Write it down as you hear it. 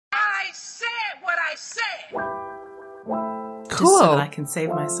said what I said. Cool. Just so that I can save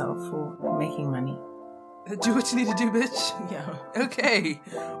myself for making money. Do what you need to do, bitch. Yeah. Okay.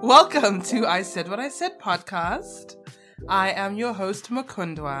 Welcome to I Said What I Said podcast. I am your host,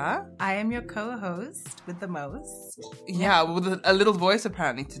 Mukundwa. I am your co-host with the most. Yeah, with a little voice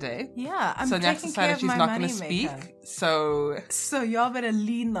apparently today. Yeah, I'm so taking care of my money. So Nyax decided she's not going to speak. So y'all better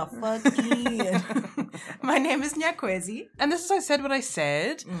lean the fuck in. My name is Nyakwezi. And this is I Said What I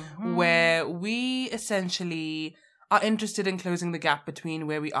Said, where we essentially are interested in closing the gap between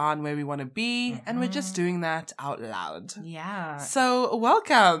where we are and where we want to be, and we're just doing that out loud. Yeah. So,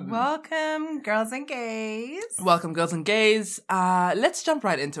 welcome. Welcome, girls and gays. Welcome, girls and gays. Let's jump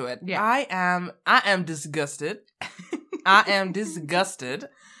right into it. Yeah. I am disgusted. I am disgusted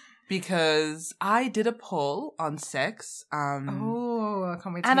because I did a poll on sex. I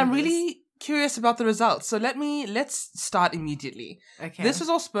can't wait to And I'm this. really curious about the results. So let's start immediately. Okay. This was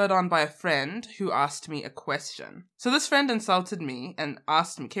all spurred on by a friend who asked me a question. So this friend insulted me and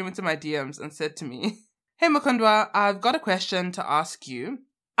came into my DMs and said to me, "Hey Mukundwa, I've got a question to ask you.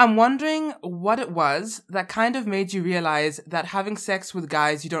 I'm wondering what it was that kind of made you realize that having sex with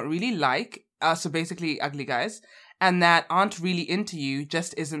guys you don't really like, so basically ugly guys, and that aren't really into you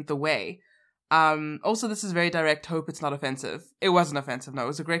just isn't the way." Also, this is very direct. Hope it's not offensive. It wasn't offensive. No, it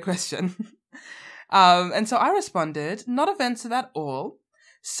was a great question. And so I responded, not offensive at all.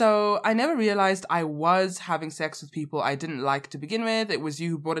 So I never realized I was having sex with people I didn't like to begin with. It was you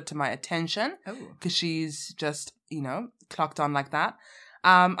who brought it to my attention. Because she's just, clocked on like that.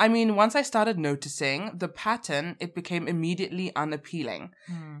 Once I started noticing the pattern, it became immediately unappealing.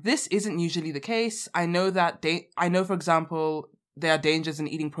 This isn't usually the case. I know, for example, there are dangers in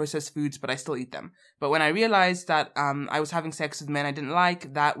eating processed foods, but I still eat them. But when I realized that I was having sex with men I didn't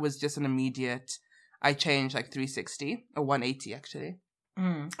like, that was just an immediate, I changed like 360, or 180 actually.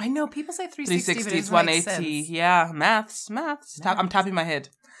 I know, people say 360, 360, it's 180. Yeah, maths. I'm tapping my head.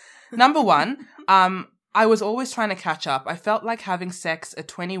 Number one, I was always trying to catch up. I felt like having sex at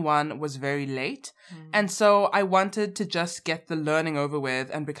 21 was very late. And so I wanted to just get the learning over with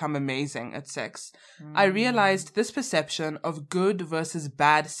and become amazing at sex. I realized this perception of good versus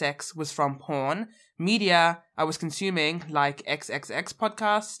bad sex was from porn, media I was consuming, like XXX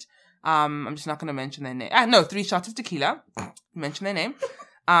podcast. I'm just not going to mention their name. No, 3 Shots of Tequila. Mention their name.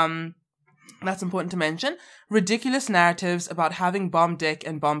 That's important to mention. Ridiculous narratives about having bomb dick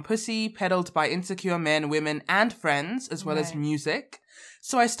and bomb pussy peddled by insecure men, women, and friends, as well as music.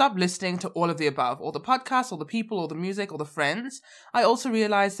 So I stopped listening to all of the above. All the podcasts, all the people, all the music, all the friends. I also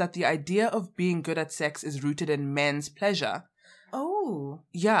realized that the idea of being good at sex is rooted in men's pleasure. Oh.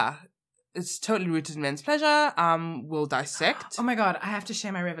 Yeah. It's totally rooted in men's pleasure. We'll dissect. Oh my God, I have to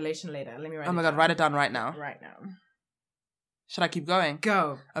share my revelation later. Let me write it down. Oh my God, write it down right now. Right now. Should I keep going?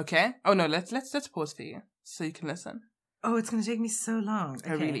 Go. Okay. Oh no, let's pause for you so you can listen. Oh, it's gonna take me so long.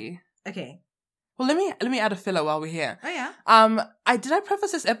 Okay. Oh really? Okay. Well, let me add a filler while we're here. Oh yeah. Did I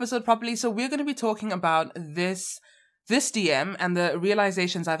preface this episode properly? So we're going to be talking about this DM and the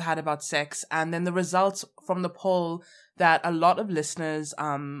realizations I've had about sex, and then the results from the poll that a lot of listeners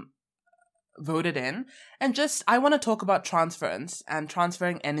voted in, and just I want to talk about transference and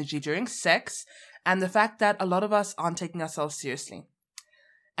transferring energy during sex. And the fact that a lot of us aren't taking ourselves seriously.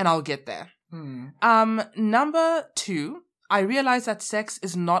 And I'll get there. Number 2, I realize that sex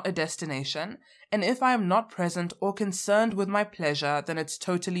is not a destination. And if I am not present or concerned with my pleasure, then it's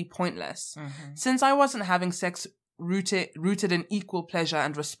totally pointless. Since I wasn't having sex rooted in equal pleasure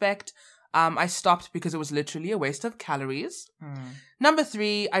and respect, I stopped because it was literally a waste of calories. Number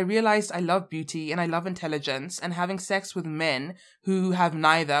 3, I realized I love beauty and I love intelligence, and having sex with men who have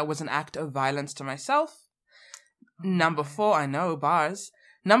neither was an act of violence to myself. Number 4, I know, bars.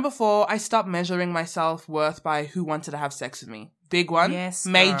 Number 4, I stopped measuring my self-worth by who wanted to have sex with me. Big one. Yes,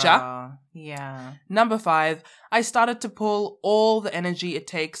 major. Girl. Yeah. Number 5, I started to pull all the energy it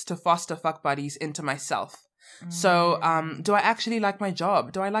takes to foster fuck buddies into myself. So, do I actually like my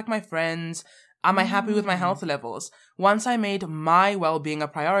job? Do I like my friends? Am I happy with my health levels? Once I made my well-being a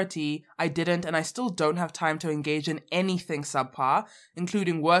priority, I didn't and I still don't have time to engage in anything subpar,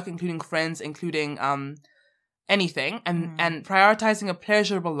 including work, including friends, including anything. And prioritizing a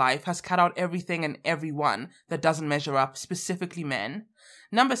pleasurable life has cut out everything and everyone that doesn't measure up, specifically men.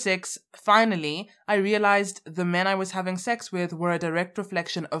 Number 6, finally, I realized the men I was having sex with were a direct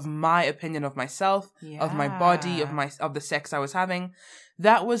reflection of my opinion of myself, of my body, of the sex I was having.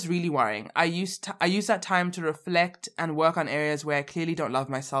 That was really worrying. I used that time to reflect and work on areas where I clearly don't love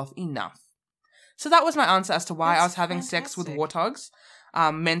myself enough. So that was my answer as to why I was having sex with warthogs,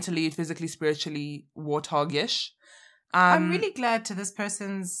 mentally, physically, spiritually, warthog-ish. I'm really glad to this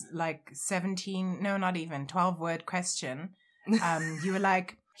person's 12-word question. You were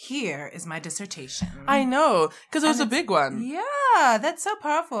like, here is my dissertation. I know, because it was a big one. Yeah, that's so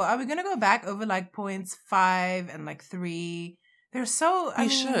powerful. Are we going to go back over points 5 and 3? They're so...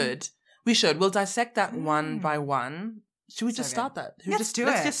 We should. We'll dissect that one by one. Should we just start that? Let's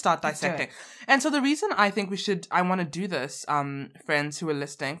just start dissecting. And so the reason I think I want to do this, friends who are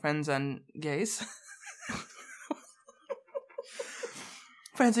listening, friends and gays...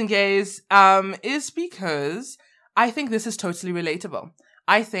 friends and gays, is because I think this is totally relatable.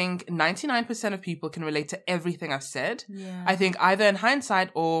 I think 99% of people can relate to everything I've said. Yeah. I think either in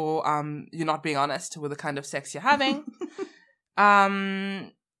hindsight or you're not being honest with the kind of sex you're having.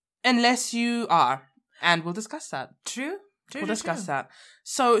 Unless you are. And we'll discuss that. True. We'll discuss that.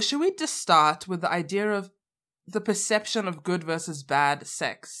 So should we just start with the idea of the perception of good versus bad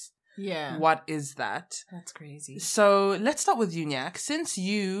sex? Yeah. What is that? That's crazy. So let's start with you, Nyak. Since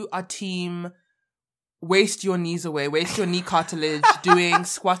you are team waste your knees away, waste your knee cartilage doing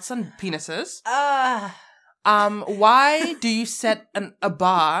squats and penises, why do you set a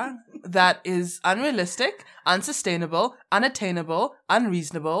bar that is unrealistic, unsustainable, unattainable,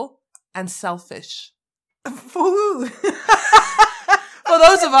 unreasonable, and selfish? For who? For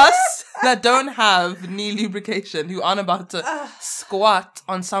those of us that don't have knee lubrication, who aren't about to squat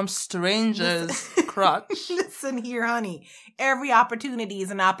on some stranger's crotch. Listen here, honey. Every opportunity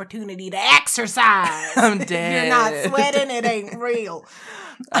is an opportunity to exercise. I'm dead. If you're not sweating, it ain't real.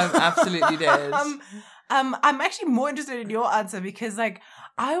 I'm absolutely dead. I'm actually more interested in your answer because,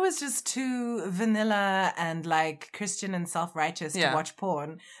 I was just too vanilla and Christian and self-righteous to watch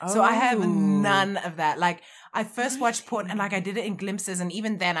porn. So I have none of that. I first watched porn and I did it in glimpses, and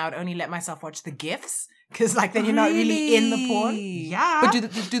even then I would only let myself watch the GIFs because then you're not really in the porn. Yeah. But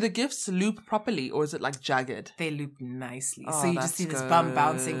do the GIFs loop properly, or is it jagged? They loop nicely. So you just see this bum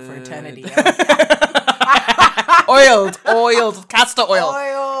bouncing for eternity. Oiled, castor oil.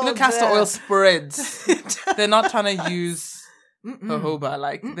 Oiled. You know, castor oil spreads. They're not trying to use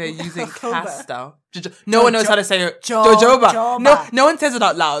jojoba, they're using castor. No one knows how to say it. Jojoba. No one says it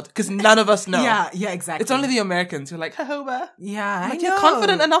out loud because none of us know. Yeah, exactly. It's only the Americans who are like, jojoba. Yeah, I know. You're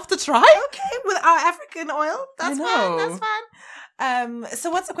confident enough to try? Okay, with our African oil. That's fine.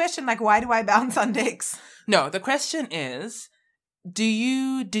 So what's the question? Why do I bounce on dicks? No, the question is,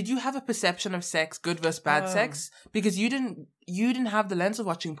 did you have a perception of sex, good versus bad sex? Because you didn't have the lens of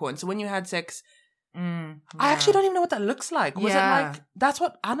watching porn. So when you had sex, I actually don't even know what that looks like. Was it that's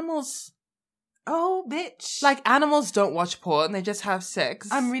what animals... Oh, bitch. Animals don't watch porn. They just have sex.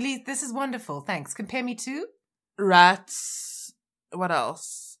 This is wonderful. Thanks. Compare me to? Rats. What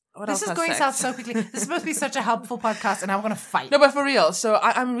else? This is going south so quickly. This is supposed to be such a helpful podcast, and I'm going to fight. No, but for real. So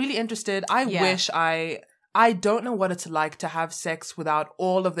I'm really interested. I don't know what it's like to have sex without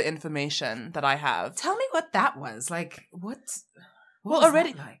all of the information that I have. Tell me what that was. What well,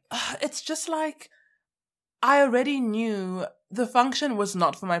 already, it's just I already knew the function was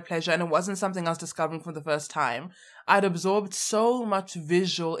not for my pleasure, and it wasn't something I was discovering for the first time. I'd absorbed so much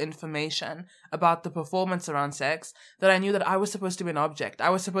visual information about the performance around sex that I knew that I was supposed to be an object. I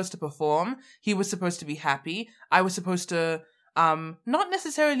was supposed to perform. He was supposed to be happy. I was supposed to not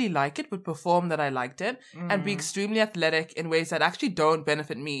necessarily like it, but perform that I liked it and be extremely athletic in ways that actually don't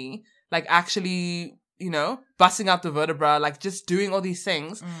benefit me. Actually, busting out the vertebra, just doing all these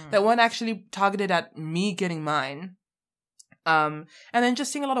things that weren't actually targeted at me getting mine. And then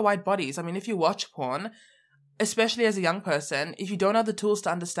just seeing a lot of white bodies. I mean, if you watch porn, especially as a young person, if you don't have the tools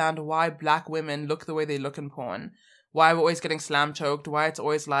to understand why black women look the way they look in porn, why we're always getting slam choked, why it's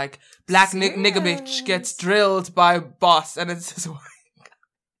always black nigger bitch gets drilled by boss, and it's this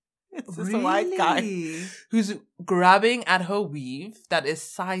white guy who's grabbing at her weave that is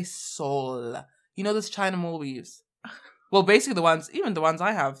size soul. You know those China mall weaves? Well, basically the ones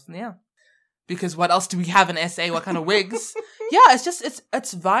I have, yeah. Because what else do we have in SA? What kind of wigs? Yeah,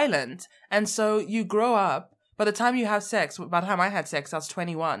 it's violent. And so you grow up, by the time you have sex, by the time I had sex, I was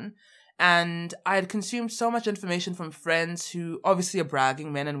 21. And I had consumed so much information from friends who obviously are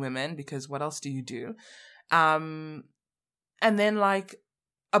bragging, men and women, because what else do you do? And then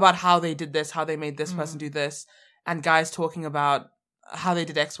about how they did this, how they made this person do this, and guys talking about how they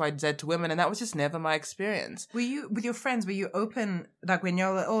did X, Y, Z to women, and that was just never my experience. Were you, with your friends, were you open, when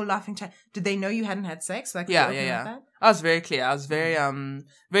you're all laughing, did they know you hadn't had sex? Yeah. I was very clear. I was very,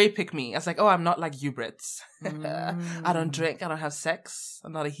 very pick-me. I was like, I'm not like you Brits. I don't drink, I don't have sex,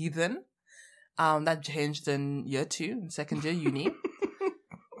 I'm not a heathen. That changed in year 2, in second year uni.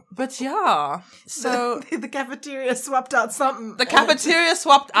 But yeah, so the cafeteria swapped out something. The cafeteria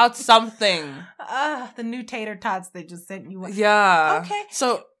swapped out something. The new tater tots they just sent you. Yeah. Okay.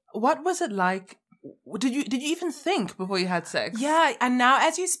 So what was it like? Did you even think before you had sex? Yeah, and now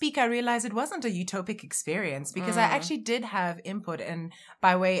as you speak, I realize it wasn't a utopic experience because I actually did have input and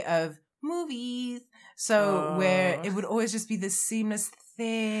by way of movies. So where it would always just be this seamless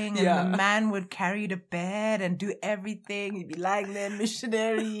thing, and the man would carry you to bed and do everything. You'd be lying there,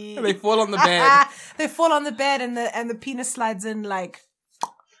 missionary. They fall on the bed. They fall on the bed, and the penis slides in like.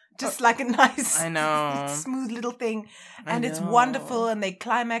 Just like a nice, I know, smooth little thing. And it's wonderful, and they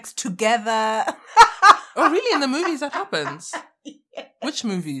climax together. Oh, really? In the movies that happens? Yes. Which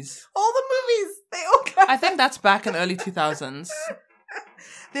movies? All the movies. They all climax. I think that's back in early 2000s.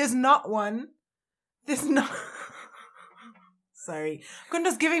 There's not one. There's not... Sorry.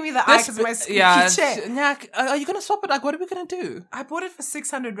 Kunda's giving me the eye because my squeaky chair. Nyak, are you going to swap it? Like, what are we going to do? I bought it for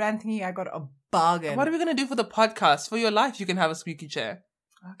 600 Rand thinking I got a bargain. What are we going to do for the podcast? For your life, you can have a squeaky chair.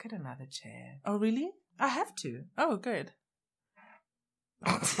 I'll get another chair. Oh, really? I have to. Oh, good.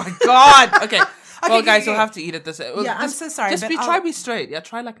 Oh, my God. Okay. Well, guys, you'll have to eat it this way. I'm so sorry. Just try be straight. Yeah,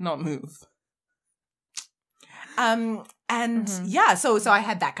 try like not move. So I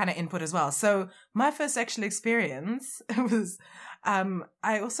had that kind of input as well. So my first sexual experience was,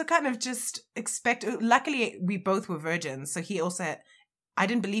 I also kind of just luckily we both were virgins. So he also had, I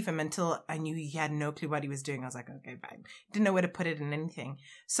didn't believe him until I knew he had no clue what he was doing. I was like, okay, fine. Didn't know where to put it in anything.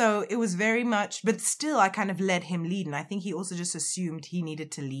 So it was very much, but still I kind of let him lead. And I think he also just assumed he needed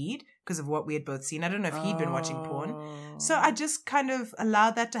to lead because of what we had both seen. I don't know if he'd been watching porn. So I just kind of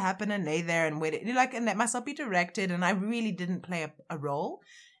allowed that to happen and lay there and waited, and let myself be directed. And I really didn't play a role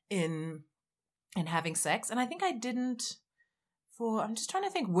in having sex. And I think I didn't I'm just trying to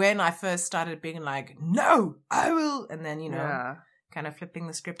think when I first started being like, no, I will. And then, kind of flipping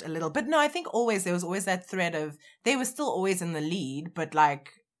the script a little. But no, I think there was always that thread of, they were still always in the lead, but like,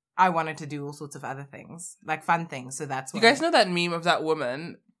 I wanted to do all sorts of other things, like fun things. So that's what you guys know that meme of that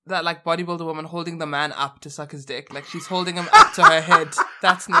woman, that like bodybuilder woman holding the man up to suck his dick? Like she's holding him up to her head.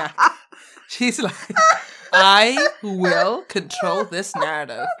 That's Nyak. She's like, I will control this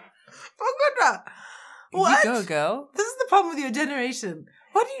narrative. What? You go, girl. This is the problem with your generation.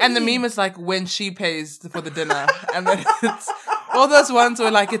 What do you And mean? the meme is like when she pays for the dinner. And then it's all those ones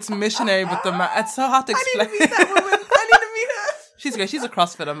where like it's missionary with the man. It's so hard to explain. I need to meet that woman. I need to meet her. She's great. She's a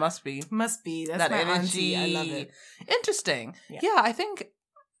CrossFitter, must be. Must be. That's that my energy. auntie. I love it. Interesting. Yeah,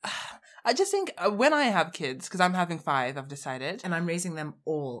 I just think when I have kids, because I'm having 5, I've decided. And I'm raising them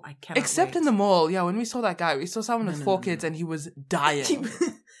all. I cannot Except wait. in the mall. Yeah, when we saw that guy, we saw someone with 4 kids and he was dying.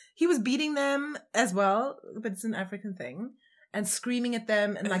 He was beating them as well, but it's an African thing. And screaming at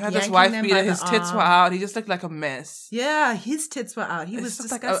them and like yanking his wife them beater, by the his tits arm. were out. He just looked like a mess. Yeah, his tits were out. He was just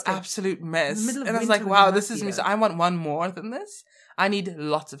disgusting. like an absolute mess. In the middle of and I was like, winter wow, with this is me. So I want one more than this. I need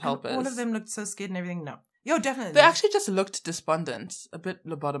lots of helpers. And all of them looked so scared and everything. No. Yo, definitely. They actually just looked despondent, a bit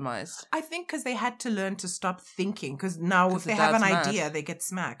lobotomized. I think because they had to learn to stop thinking. Because now if they have an idea, they get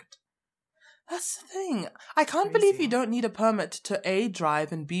smacked. That's the thing. I can't believe you don't need a permit to A,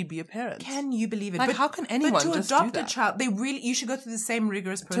 drive, and B, be a parent. Can you believe it? Like, how can anyone just do that? But to adopt a child, you should go through the same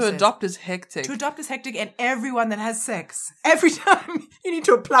rigorous process. To adopt is hectic. And everyone that has sex, every time you need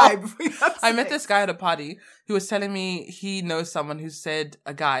to apply before you have sex. I met this guy at a party who was telling me he knows someone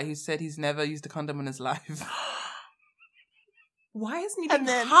a guy who said he's never used a condom in his life. Why hasn't he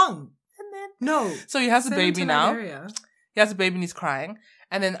been hung? No. So he has a baby now. He has a baby and he's crying.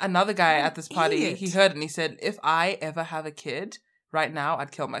 And then another guy at this party, he heard it and he said, if I ever have a kid right now, I'd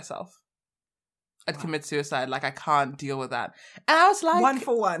kill myself. I'd commit suicide. Like, I can't deal with that. And I was like... 1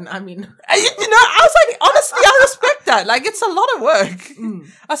 for 1, I mean... I was like, honestly, I respect that. Like, it's a lot of work.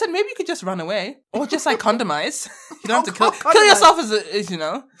 I said, maybe you could just run away. Or just, like, condomize. You don't have to kill yourself as you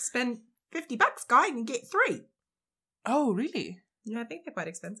know. Spend $50, guy, and you get 3. Oh, really? Yeah, I think they're quite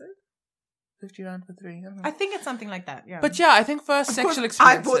expensive. 50 Rand for 3. I think it's something like that, yeah. But yeah, I think for sexual experiences...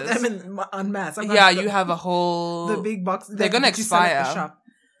 I bought them en masse. You have a whole... The big box. They're going to expire. The shop.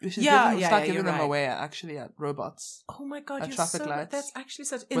 We should start giving them away at robots. Oh my God, at traffic lights. That's actually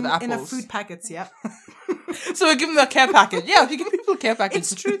such... In a food packets, yeah. So we're giving them a care package. Yeah, if you give people a care package.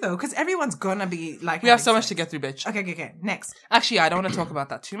 It's true though, because everyone's going to be like... We have so much to get through, bitch. Okay. Next. Actually, I don't want to talk about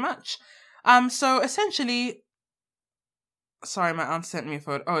that too much. So essentially... Sorry, my aunt sent me a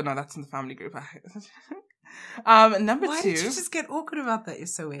photo. Oh, no, that's in the family group. Number 2. Why did you just get awkward about that? You're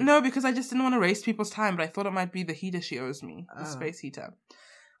so weird. No, because I just didn't want to waste people's time, but I thought it might be the heater she owes me. The space heater.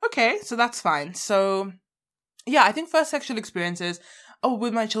 Okay, so that's fine. So, yeah, I think first sexual experiences,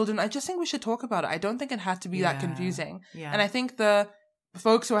 with my children, I just think we should talk about it. I don't think it had to be that confusing. Yeah. And I think the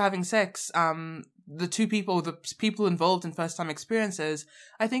folks who are having sex, the people involved in first time experiences,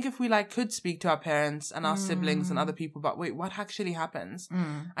 I think if we could speak to our parents and our siblings and other people about, wait, what actually happens?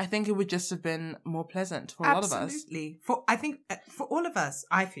 I think it would just have been more pleasant for a lot of us. Absolutely. For all of us,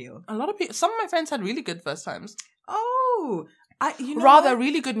 I feel. A lot of people, some of my friends had really good first times. Oh, rather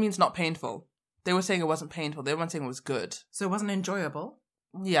really good means not painful. They were saying it wasn't painful. They weren't saying it was good. So it wasn't enjoyable?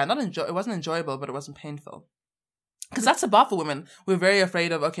 Yeah, it wasn't enjoyable, but it wasn't painful. Because that's a bar for women. We're very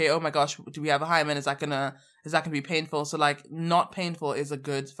afraid of, okay, oh my gosh, do we have a hymen? Is that gonna be painful? So not painful is a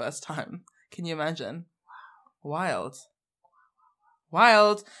good first time. Can you imagine? Wow.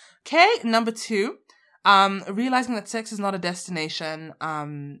 Wild. Okay, number 2. Realizing that sex is not a destination.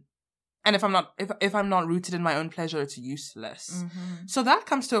 And if I'm not rooted in my own pleasure, it's useless. So that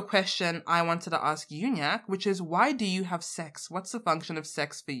comes to a question I wanted to ask you, Nyak, which is, why do you have sex? What's the function of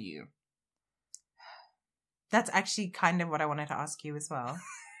sex for you? That's actually kind of what I wanted to ask you as well.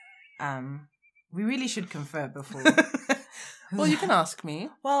 We really should confer before. Well, you can ask me.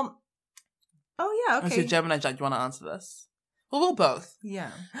 Well, okay. As your Gemini judge, you want to answer this? Well, we'll both.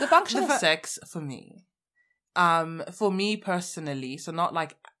 Yeah. The function of sex for me personally, so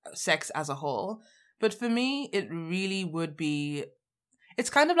not sex as a whole, but for me, it really would be, it's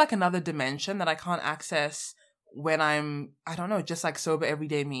kind of like another dimension that I can't access when I'm, I don't know, just sober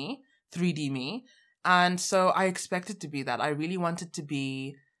everyday me, 3D me. And so I expect it to be that. I really want it to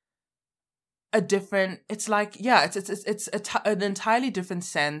be a different, it's an entirely different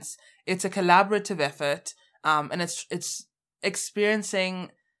sense. It's a collaborative effort. And it's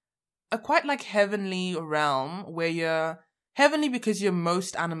experiencing a quite heavenly realm where you're heavenly because you're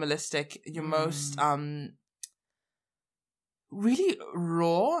most animalistic, you're most, really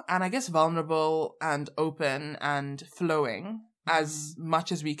raw and I guess vulnerable and open and flowing as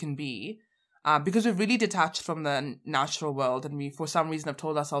much as we can be. Because we've really detached from the natural world and we, for some reason, have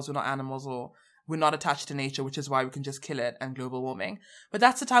told ourselves we're not animals or we're not attached to nature, which is why we can just kill it and global warming. But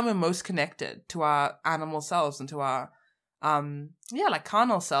that's the time we're most connected to our animal selves and to our,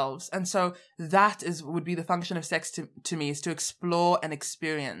 carnal selves. And so that would be the function of sex to me, is to explore and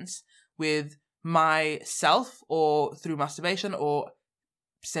experience with myself or through masturbation or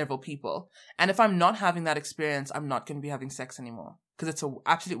several people. And if I'm not having that experience, I'm not going to be having sex anymore. Because it's an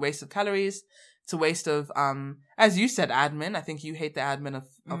absolute waste of calories. It's a waste of, as you said, admin. I think you hate the admin of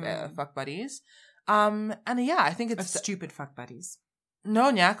fuck buddies. I think it's... stupid fuck buddies.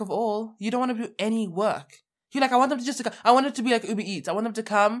 No, Nyak, of all. You don't want to do any work. You're I want them to I want it to be like Uber Eats. I want them to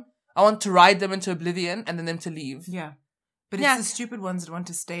come. I want to ride them into oblivion and then them to leave. Yeah. But it's the stupid ones that want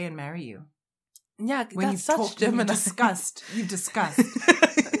to stay and marry you. Yeah, when that's such Gemini. You've discussed.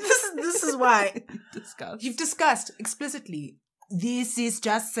 This is why. You've discussed explicitly. This is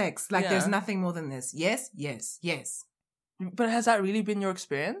just sex. There's nothing more than this. Yes, yes, yes. But has that really been your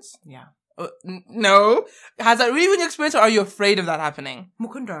experience? Yeah. No. Has that really been your experience, or are you afraid of that happening?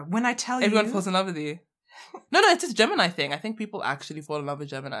 Mukunda, when I tell Everyone falls in love with you. No, it's a Gemini thing. I think people actually fall in love with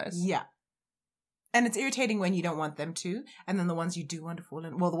Geminis. Yeah. And it's irritating when you don't want them to. And then the ones you do want to fall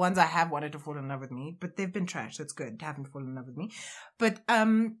in... Well, the ones I have wanted to fall in love with me. But they've been trash. So it's good to haven't fallen in love with me. But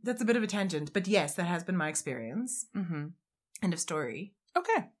that's a bit of a tangent. But yes, that has been my experience. Mm-hmm. End of story.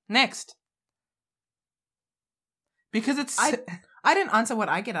 Okay. Next. Because it's... I didn't answer what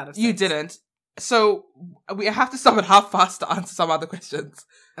I get out of sex. You didn't. So we have to stop at half past to answer some other questions.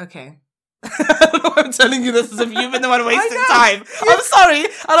 Okay. I don't know why I'm telling you this as if you've been the one wasting time. I'm sorry.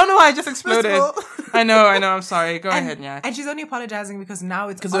 I don't know why I just exploded. I know. I'm sorry. Go ahead, Nyak. And she's only apologizing because now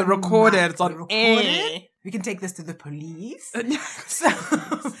it's because we're recorded. It's on air. We can take this to the police. So,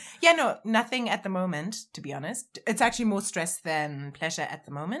 nothing at the moment, to be honest. It's actually more stress than pleasure at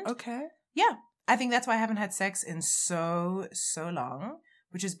the moment. Okay. Yeah. I think that's why I haven't had sex in so long,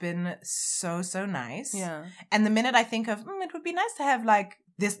 which has been so nice. Yeah. And the minute I think of, it would be nice to have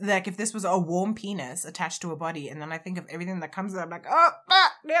this, if this was a warm penis attached to a body, and then I think of everything that comes out, I'm like,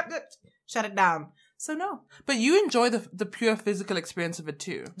 shut it down. So no. But you enjoy the pure physical experience of it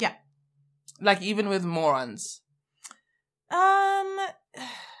too. Yeah. Even with morons.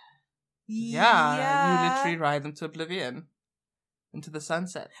 Yeah. You literally ride them to oblivion. Into the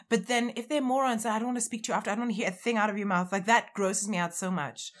sunset. But then if they're morons, I don't want to speak to you after. I don't want to hear a thing out of your mouth. That grosses me out so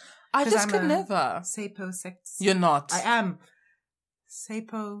much. I just could never. Sapiosexual. You're not. I am.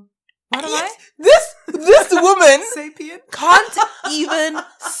 Sapo. What am I? This woman Sapien can't even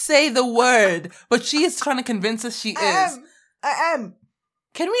say the word, but she is trying to convince us she is. I am.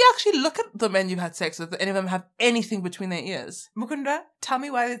 Can we actually look at the men you've had sex with? Any of them have anything between their ears? Mukunda, tell me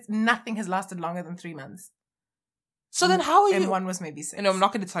why nothing has lasted longer than 3 months. So then how are you... And one was maybe 6. No, I'm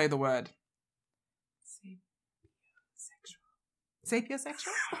not going to tell you the word.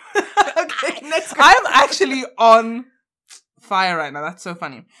 sapiosexual? Okay, next question. I'm actually on fire right now. That's so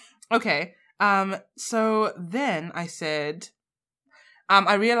funny. Okay. So then I said,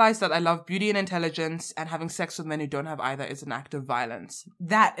 I realized that I love beauty and intelligence, and having sex with men who don't have either is an act of violence.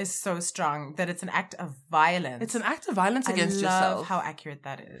 That is so strong, that it's an act of violence. It's an act of violence against yourself. I love how accurate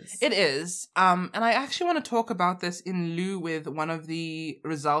that is. It is. And I actually want to talk about this in lieu with one of the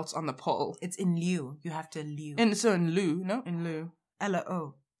results on the poll. It's in lieu. You have to lieu. In lieu, no? In lieu.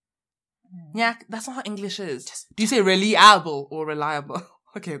 L-O. Yeah, that's not how English is. Do you say reliable or reliable?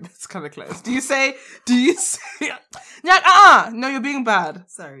 Okay, that's kind of close. Do you say, no, you're being bad.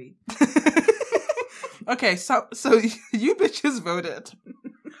 Sorry. Okay, so you bitches voted.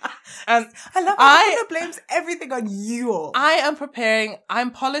 And I love how blames everything on you.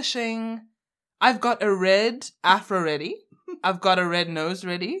 I'm polishing. I've got a red afro ready. I've got a red nose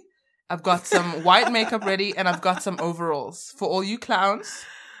ready. I've got some white makeup ready, and I've got some overalls for all you clowns.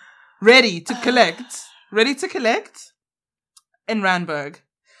 Ready to collect in Randburg.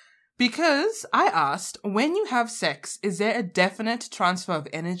 Because I asked, when you have sex, is there a definite transfer of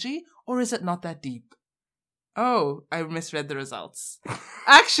energy, or is it not that deep? Oh, I misread the results.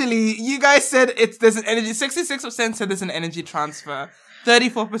 Actually, you guys said there's an energy. 66% said there's an energy transfer.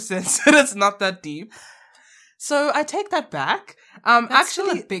 34% said it's not that deep. So I take that back. That's actually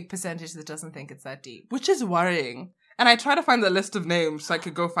still a big percentage that doesn't think it's that deep, which is worrying. And I try to find the list of names so I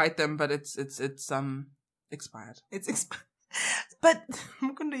could go fight them, but it's expired. It's expired. But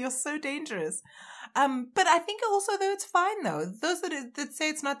Mukunda, you're so dangerous. But I think also though it's fine though. Those that say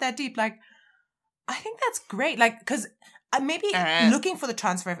it's not that deep, like I think that's great. Like because maybe looking for the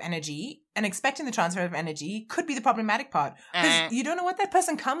transfer of energy and expecting the transfer of energy could be the problematic part, because you don't know what that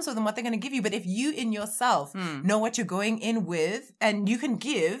person comes with and what they're going to give you. But if you in yourself know what you're going in with, and you can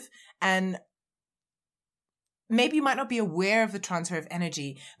give, and maybe you might not be aware of the transfer of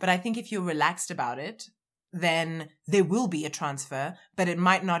energy, but I think if you're relaxed about it, then there will be a transfer, but it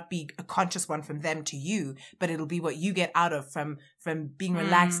might not be a conscious one from them to you, but it'll be what you get out of from being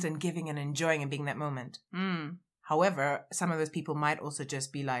relaxed and giving and enjoying and being that moment. However, some of those people might also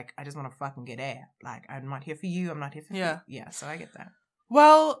just be like, I just want to fucking get air. Like, I'm not here for you. I'm not here for you. Yeah, so I get that.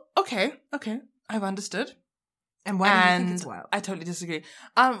 Well, okay. I've understood. And why do you think it's wild? I totally disagree.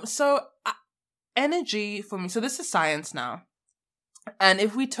 Energy for me, so this is science now. And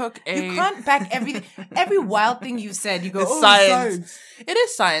if we took you can't back everything, every wild thing you said, you go, science. It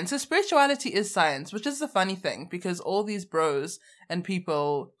is science. So spirituality is science, which is the funny thing, because all these bros and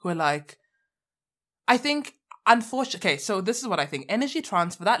people who are like, I think, unfortunately, okay, so this is what I think. Energy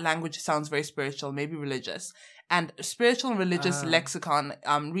transfer, that language sounds very spiritual, maybe religious. And spiritual and religious lexicon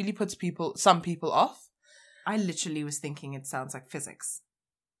really puts some people off. I literally was thinking it sounds like physics.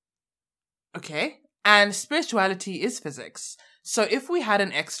 Okay. And spirituality is physics. So if we had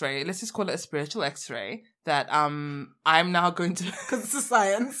an X-ray, let's just call it a spiritual X-ray, that I'm now going to... Because it's a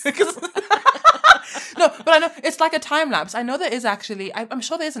science. No, but I know it's like a time lapse. I know there is actually, I'm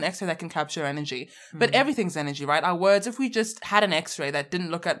sure there's an X-ray that can capture energy, but everything's energy, right? Our words, if we just had an X-ray that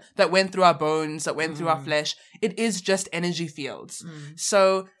didn't look at, that went through our bones, that went through our flesh, it is just energy fields.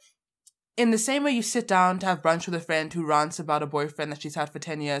 So in the same way you sit down to have brunch with a friend who rants about a boyfriend that she's had for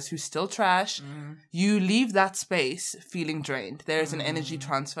 10 years who's still trash, you leave that space feeling drained. There is an energy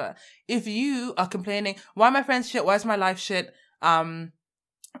transfer. If you are complaining, why my friends shit? Why is my life shit?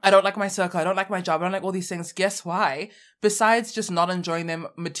 I don't like my circle. I don't like my job. I don't like all these things. Guess why? Besides just not enjoying them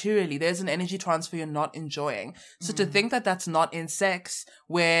materially, there's an energy transfer you're not enjoying. So to think that that's not in sex,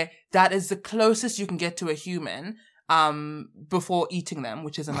 where that is the closest you can get to a human, before eating them,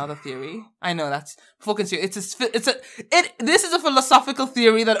 which is another theory. I know that's before consuming. This is a philosophical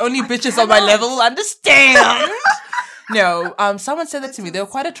theory that only bitches on my level understand. No, someone said that to me. They were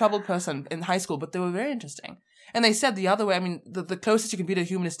quite a troubled person in high school, but they were very interesting. And they said the other way, I mean, the closest you can be to a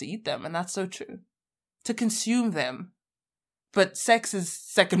human is to eat them. And that's so true. To consume them. But sex is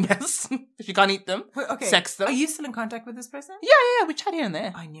second best. If you can't eat them, sex them. Are you still in contact with this person? Yeah. We chat here and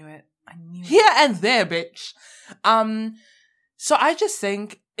there. I knew it. Here and there, bitch. So I just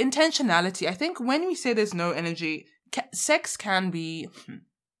think intentionality. I think when we say there's no energy, sex can be...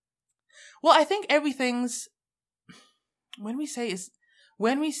 Well, I think everything's... When we say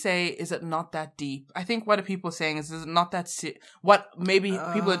is it not that deep? I think what are people saying is it not that what maybe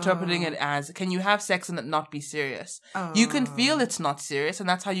people interpreting it as, can you have sex and it not be serious? You can feel it's not serious, and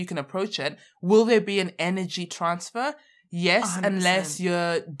that's how you can approach it. Will there be an energy transfer? Yes, 100%. Unless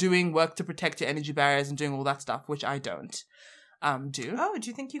you're doing work to protect your energy barriers and doing all that stuff, which I don't do. Oh, do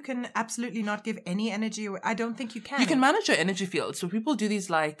you think you can absolutely not give any energy? I don't think you can. You can manage your energy field. So people do these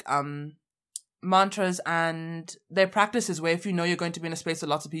like mantras and their practices where if you know you're going to be in a space with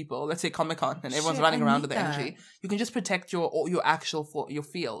lots of people, let's say Comic-Con, and everyone's running around with the energy, you can just protect your your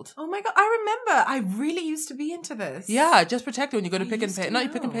field. Oh my God, I remember. I really used to be into this. Yeah, just protect it when you go to Pick and Pay. No,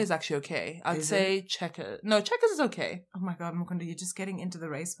 Pick and Pay is actually okay. I'd say Checkers. No, Checkers is okay. Oh my God, Mukunda, you're just getting into the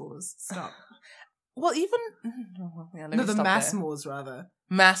race wars. Stop. Well, even... the mass malls, rather.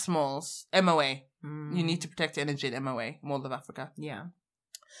 Mass malls. MOA. You need to protect energy in MOA, Mall of Africa. Yeah.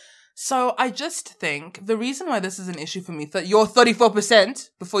 So I just think the reason why this is an issue for me, your 34%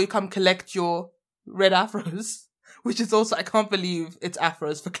 before you come collect your red afros, which is also, I can't believe it's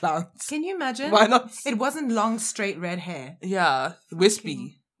afros for clowns. Can you imagine? Why not? It wasn't long, straight red hair. Yeah.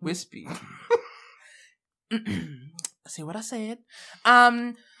 Wispy. See what I said?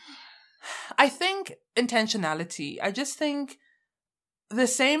 I think intentionality. I just think the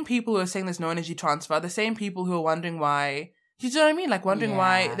same people who are saying there's no energy transfer, the same people who are wondering why, you know what I mean? Like wondering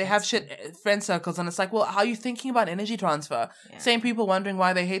why they have shit friend circles, and it's like, well, how are you thinking about energy transfer? Yeah. Same people wondering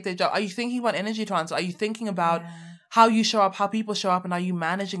why they hate their job. Are you thinking about energy transfer? Are you thinking about how you show up, how people show up, and are you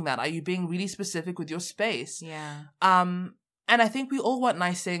managing that? Are you being really specific with your space? Yeah. And I think we all want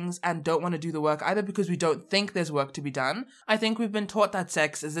nice things and don't want to do the work, either because we don't think there's work to be done. I think we've been taught that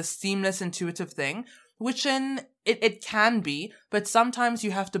sex is a seamless, intuitive thing, which it can be, but sometimes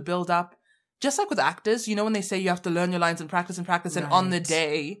you have to build up, just like with actors, you know, when they say you have to learn your lines and practice, and on the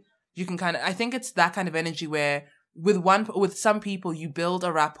day, you can I think it's that kind of energy where with some people, you build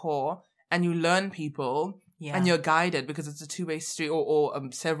a rapport and you learn people. Yeah. And you're guided because it's a two-way street or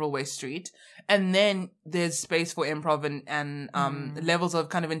several-way street. And then there's space for improv and levels of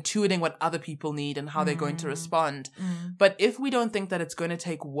kind of intuiting what other people need and how they're going to respond. But if we don't think that it's going to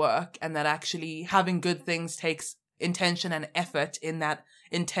take work and that actually having good things takes intention and effort in that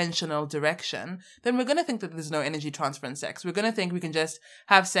intentional direction, then we're going to think that there's no energy transfer in sex. We're going to think we can just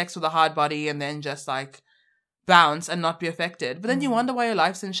have sex with a hard body and then just like bounce and not be affected. But then you wonder why your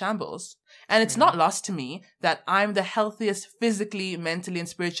life's in shambles. And it's not lost to me that I'm the healthiest physically, mentally, and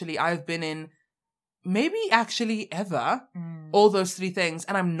spiritually I've been in maybe actually ever. All those three things.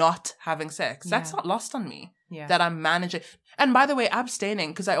 And I'm not having sex. Yeah. That's not lost on me. Yeah. That I'm managing. And by the way, abstaining,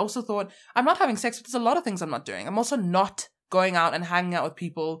 because I also thought I'm not having sex, but there's a lot of things I'm not doing. I'm also not going out and hanging out with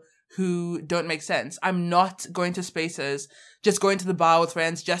people who don't make sense. I'm not going to spaces, just going to the bar with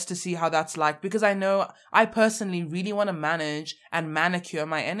friends just to see how that's like, because I know I personally really want to manage and manicure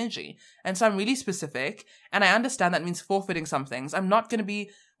my energy. And so I'm really specific, and I understand that means forfeiting some things. I'm not going to be,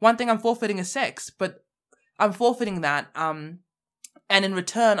 one thing I'm forfeiting is sex, but I'm forfeiting that. And in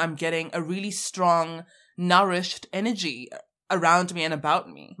return, I'm getting a really strong, nourished energy around me and about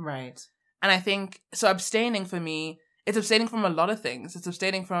me. Right. And I think, so abstaining for me, it's abstaining from a lot of things. It's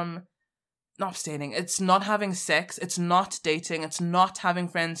abstaining from, not abstaining, it's not having sex, it's not dating, it's not having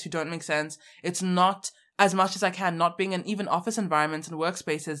friends who don't make sense, it's not, as much as I can, not being in even office environments and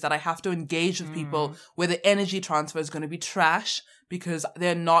workspaces that I have to engage with people where the energy transfer is going to be trash because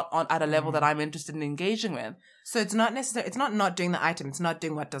they're not at a level that I'm interested in engaging with. So it's not necessarily, it's not doing the item, it's not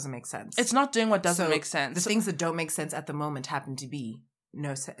doing what doesn't make sense. It's not doing what doesn't make sense. The things that don't make sense at the moment happen to be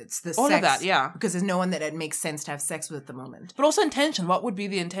no sex. It's the all sex, of that, yeah. Because there's no one that it makes sense to have sex with at the moment. But also intention. What would be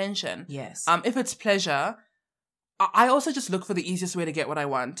the intention? Yes. If it's pleasure, I also just look for the easiest way to get what I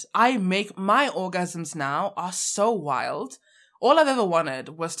want. I make my orgasms now are so wild. All I've ever wanted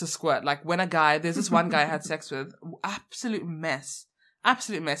was to squirt. Like when there's this one guy I had sex with, absolute mess.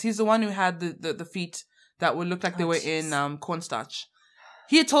 Absolute mess. He's the one who had the feet that would look like they were in cornstarch.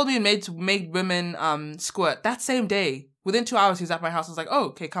 He had told me it made women squirt that same day. Within 2 hours, he was at my house. I was like, oh,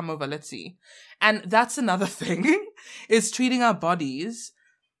 okay, come over, let's see. And that's another thing, is treating our bodies.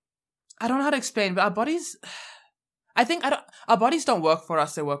 I don't know how to explain, but our bodies, our bodies don't work for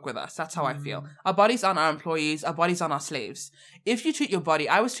us, they work with us. That's how I feel. Our bodies aren't our employees, our bodies aren't our slaves. If you treat your body,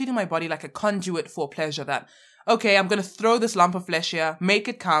 I was treating my body like a conduit for pleasure that, okay, I'm going to throw this lump of flesh here, make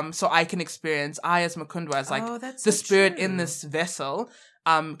it come so I can experience, I as Mukundwa, as like the spirit in this vessel,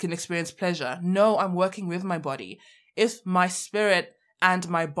 can experience pleasure. No, I'm working with my body. If my spirit and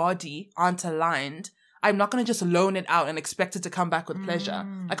my body aren't aligned, I'm not going to just loan it out and expect it to come back with pleasure.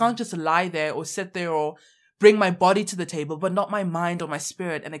 I can't just lie there or sit there or bring my body to the table, but not my mind or my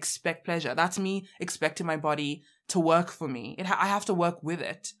spirit, and expect pleasure. That's me expecting my body to work for me. I have to work with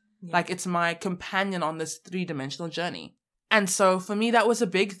it. Yeah. Like it's my companion on this 3-dimensional journey. And so for me, that was a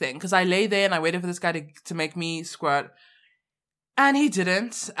big thing, because I lay there and I waited for this guy to make me squirt, and he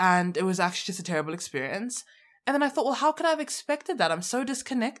didn't. And it was actually just a terrible experience. And then I thought, well, how could I have expected that? I'm so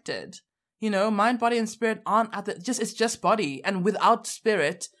disconnected. You know, mind, body, and spirit aren't it's just body. And without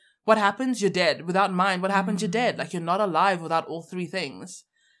spirit, what happens? You're dead. Without mind, what happens? You're dead. Like you're not alive without all three things.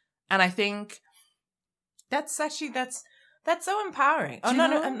 And I think That's so empowering. Oh, no,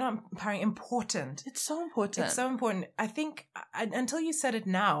 not empowering, important. It's so important. It's so important. I think until you said it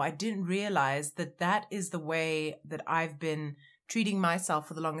now, I didn't realize that is the way that I've been treating myself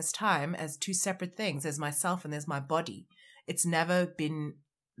for the longest time, as two separate things. There's myself and there's my body. It's never been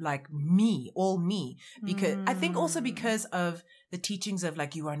like me, all me. Because I think also because of the teachings of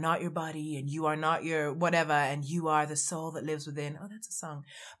like, you are not your body and you are not your whatever and you are the soul that lives within. Oh, that's a song.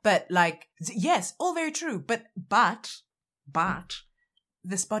 But like, yes, all very true. But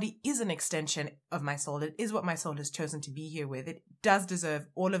this body is an extension of my soul. It is what my soul has chosen to be here with. It does deserve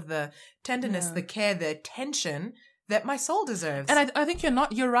all of the tenderness, the care, the attention that my soul deserves. And I think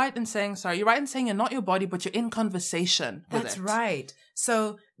you're right in saying you're not your body, but you're in conversation with it. That's right.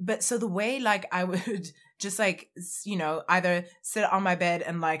 So the way like I would just like, you know, either sit on my bed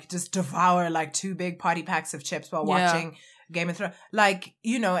and like just devour like 2 big party packs of chips while watching Game of Thrones, like,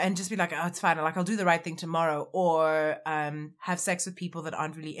 you know, and just be like, oh, it's fine. Like, I'll do the right thing tomorrow, or have sex with people that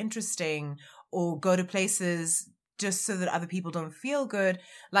aren't really interesting, or go to places just so that other people don't feel good.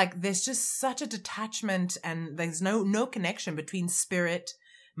 Like, there's just such a detachment, and there's no connection between spirit,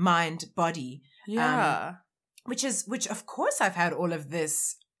 mind, body. Yeah. Which of course I've had all of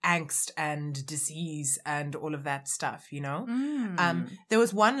this angst and disease and all of that stuff, you know? There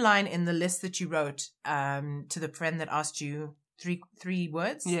was one line in the list that you wrote to the friend that asked you three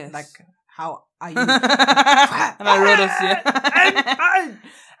words. Yes. Like, how are you? And I wrote us,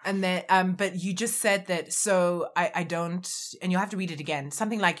 And then, but you just said that, so I don't, and you'll have to read it again.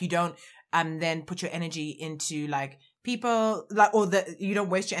 Something like, you don't then put your energy into like people, like, or you don't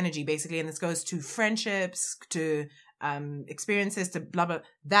waste your energy basically. And this goes to friendships, to experiences, to blah blah.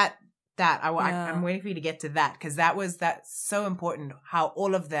 I'm waiting for you to get to that, because that's so important. How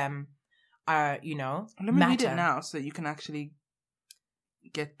all of them are, you know, let me read it now so that you can actually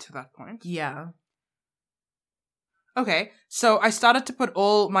get to that point. Yeah. Okay, so I started to put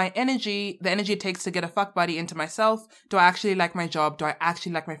all my energy, the energy it takes to get a fuck buddy, into myself. Do I actually like my job? Do I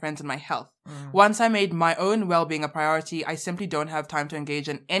actually like my friends and my health? Once I made my own well-being a priority, I simply don't have time to engage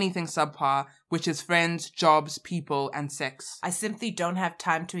in anything subpar, which is friends, jobs, people, and sex. I simply don't have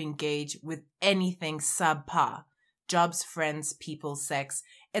time to engage with anything subpar. Jobs, friends, people, sex,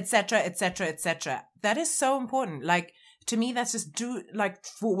 etc., etc., etc. That is so important. Like, to me, that's just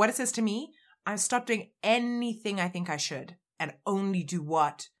for what it says to me, I've stopped doing anything I think I should, and only do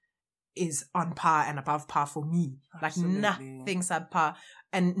what is on par and above par for me. Absolutely. Like, nothing subpar,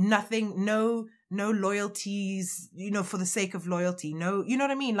 and nothing, no loyalties, you know, for the sake of loyalty. No, you know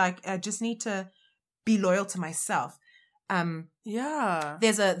what I mean? Like, I just need to be loyal to myself. Yeah.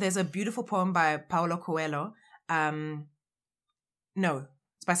 There's a beautiful poem by Paulo Coelho. No,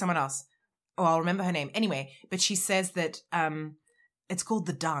 it's by someone else. Oh, I'll remember her name. Anyway, but she says that it's called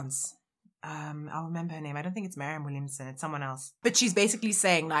The Dance. I'll remember her name. I don't think it's Marianne Williamson. It's someone else. But she's basically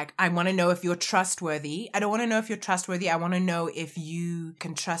saying, like, I want to know if you're trustworthy. I don't want to know if you're trustworthy. I want to know if you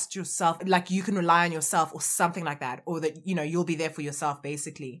can trust yourself, like you can rely on yourself, or something like that, or that, you know, you'll be there for yourself,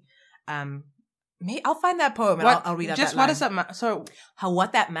 basically. I'll find that poem and I'll read out that line. What does that matter? So,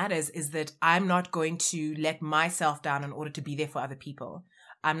 what that matters is that I'm not going to let myself down in order to be there for other people.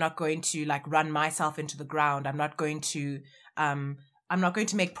 I'm not going to like run myself into the ground. I'm not going to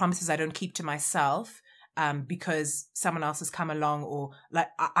make promises I don't keep to myself, because someone else has come along, or like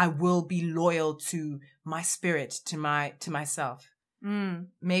I will be loyal to my spirit, to myself.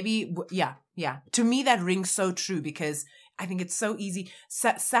 Maybe, yeah. To me, that rings so true, because I think it's so easy.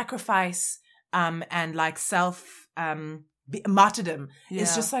 Sacrifice, and like self, martyrdom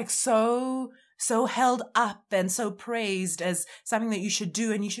is just like so held up and so praised as something that you should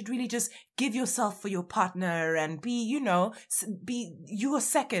do, and you should really just give yourself for your partner and be, you know, you are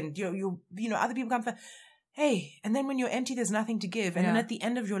second, you know, other people come first. Hey, and then when you're empty, there's nothing to give. And then at the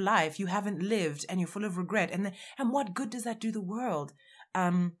end of your life, you haven't lived and you're full of regret. And what good does that do the world?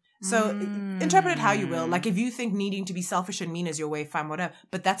 So interpret it how you will. Like, if you think needing to be selfish and mean is your way, fine, whatever.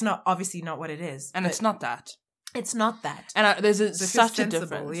 But that's obviously not what it is. And it's not that. It's not that. And there's such a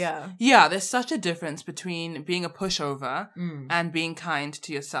difference. Yeah, there's such a difference between being a pushover and being kind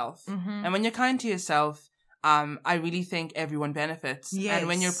to yourself. Mm-hmm. And when you're kind to yourself, I really think everyone benefits. Yes. And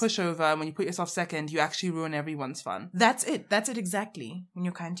when you're a pushover, when you put yourself second, you actually ruin everyone's fun. That's it exactly. When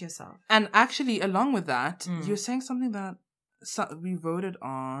you're kind to yourself. And actually, along with that, you're saying something that we voted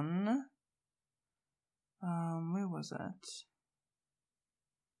on. Where was it?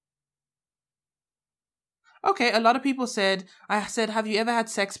 Okay, a lot of people said, have you ever had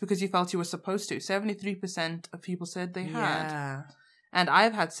sex because you felt you were supposed to? 73% of people said they had. And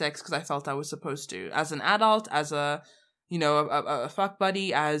I've had sex because I felt I was supposed to. As an adult, as a a fuck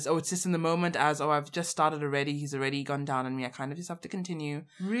buddy as, oh, it's just in the moment as, oh, I've just started already. He's already gone down on me. I kind of just have to continue.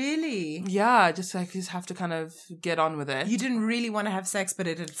 Really? Yeah, just have to kind of get on with it. You didn't really want to have sex, but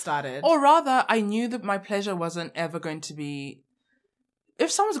it had started. Or rather, I knew that my pleasure wasn't ever going to be,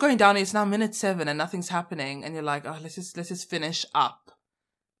 if someone's going down, it's now minute 7 and nothing's happening and you're like, oh, let's just finish up.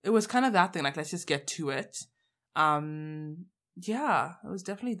 It was kind of that thing, like, let's just get to it. Yeah, it was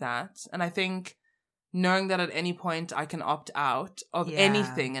definitely that. And I think knowing that at any point I can opt out of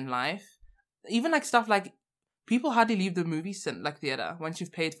anything in life, even like stuff like people hardly leave the movie theater. Once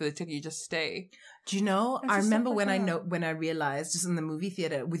you've paid for the ticket, you just stay. Do you know? I remember when I realized just in the movie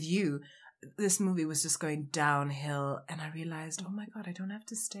theater with you, this movie was just going downhill, and I realized, oh my god, I don't have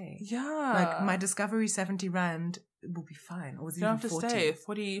to stay. Yeah, like my Discovery 70 rand will be fine. Or was it you even don't have 40? To stay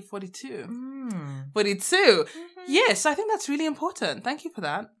 42. 42. Mm-hmm. Yes, I think that's really important. Thank you for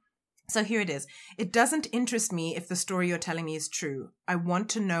that. So here it is. It doesn't interest me if the story you're telling me is true. I want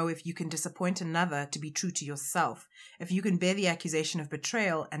to know if you can disappoint another to be true to yourself. If you can bear the accusation of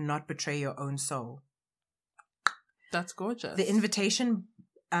betrayal and not betray your own soul. That's gorgeous. The Invitation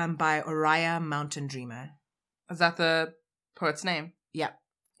by Oriah Mountain Dreamer. Is that the poet's name? Yeah.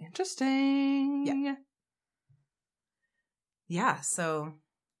 Interesting. Yeah. Yeah, so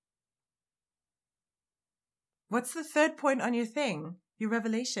what's the third point on your thing? Your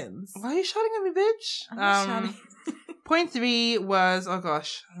revelations. Why are you shouting at me, bitch? I'm not shouting. Point 3 was, oh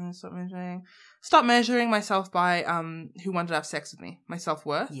gosh, stop measuring myself by who wanted to have sex with me, my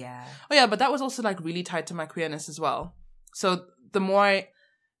self-worth. Yeah. Oh yeah, but that was also like really tied to my queerness as well. So the more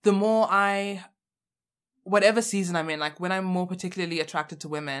I whatever season I'm in, like when I'm more particularly attracted to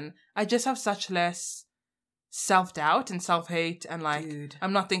women, I just have such less self-doubt and self-hate, and like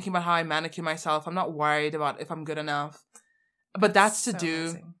I'm not thinking about how I manicure myself. I'm not worried about if I'm good enough. But that's so to do.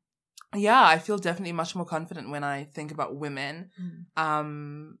 Amazing. Yeah, I feel definitely much more confident when I think about women.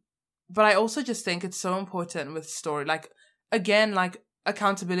 But I also just think it's so important with story. Like, again, like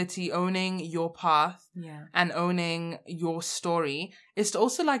accountability, owning your path and owning your story is to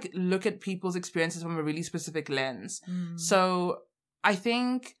also like look at people's experiences from a really specific lens. So I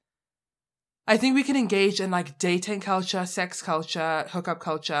think we can engage in like dating culture, sex culture, hookup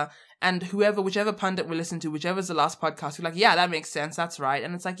culture, and whichever pundit we listen to, whichever's the last podcast, we're like, yeah, that makes sense. That's right.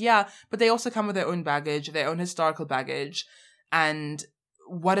 And it's like, yeah, but they also come with their own baggage, their own historical baggage. And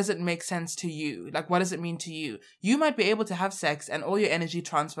what does it make sense to you? Like, what does it mean to you? You might be able to have sex and all your energy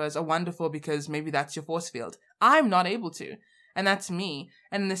transfers are wonderful because maybe that's your force field. I'm not able to. And that's me.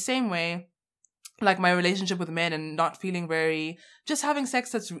 And in the same way, like my relationship with men and not feeling just having sex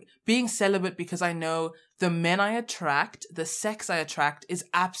that's being celibate because I know the men I attract, the sex I attract is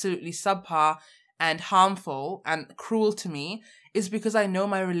absolutely subpar and harmful and cruel to me, is because I know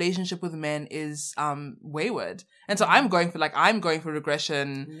my relationship with men is wayward. And so I'm going for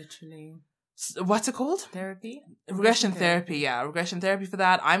regression. Literally. What's it called? Therapy? Regression therapy, yeah. Regression therapy for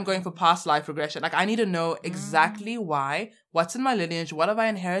that. I'm going for past life regression. Like, I need to know exactly why, what's in my lineage, what have I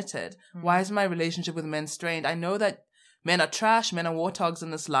inherited? Why is my relationship with men strained? I know that men are trash, men are warthogs in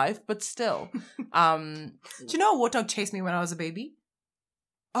this life, but still. Do you know a warthog chased me when I was a baby?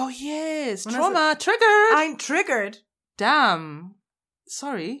 Oh, yes. Trauma. Triggered. I'm triggered. Damn.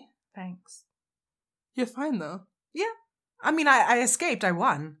 Sorry. Thanks. You're fine, though. Yeah. I mean, I escaped. I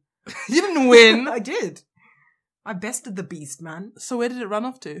won. You didn't win. I did. I bested the beast, man. So where did it run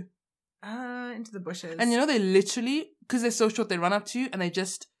off to? Into the bushes. And you know, they literally, because they're so short, they run up to you and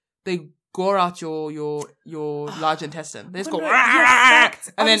they gore out your large intestine. They just go,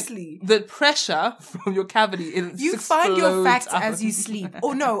 facts, and honestly. Then the pressure from your cavity, you find your facts as you sleep.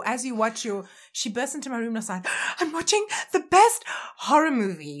 Oh no, as you watch she burst into my room last night. I'm watching the best horror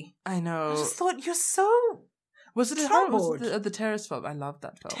movie. I know. I just thought, you're so... Was it the terrorist film? I love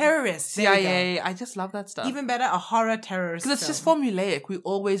that film. Terrorists. CIA. I just love that stuff. Even better, a horror terrorist film. Because it's just formulaic. We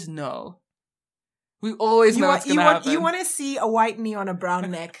always know. We always know what's going to happen. You want to see a white knee on a brown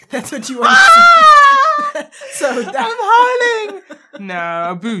neck. That's what you want to see. I'm howling. No,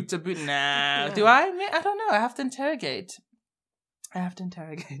 a boot. Nah. Do I? I don't know. I have to interrogate.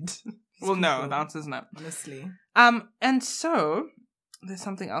 Well, no. The answer's no. Honestly. And so, there's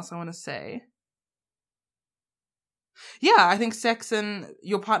something else I want to say. Yeah, I think sex and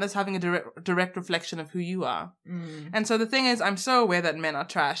your partner's having a direct reflection of who you are. And so the thing is, I'm so aware that men are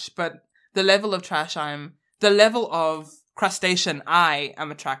trash, but the level of crustacean I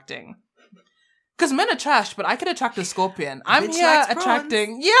am attracting. Because men are trash, but I could attract a scorpion. I'm here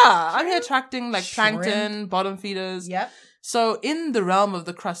attracting like plankton, bottom feeders. Yep. So in the realm of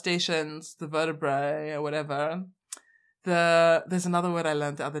the crustaceans, the vertebrae or whatever, there's another word I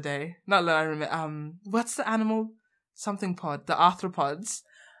learned the other day. Not that I remember. What's the animal? something pod, the arthropods,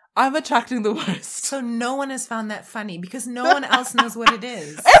 I'm attracting the worst. So no one has found that funny because no one else knows what it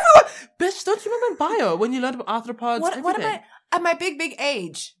is. Everyone, bitch, don't you remember in bio when you learned about arthropods? What am I, at my big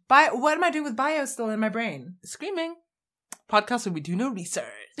age, what am I doing with bio still in my brain? Screaming. Podcast where we do no research.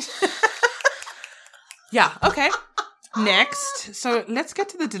 Yeah, okay. Next. So let's get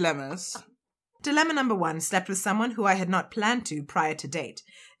to the dilemmas. Dilemma number 1, slept with someone who I had not planned to prior to date.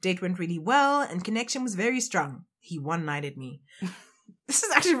 Date went really well and connection was very strong. He one-nighted me. This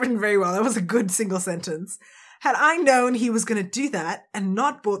is actually written very well. That was a good single sentence. Had I known he was going to do that and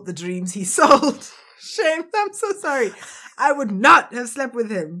not bought the dreams he sold. Shame. I'm so sorry. I would not have slept with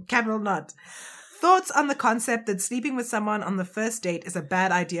him. Capital not. Thoughts on the concept that sleeping with someone on the first date is a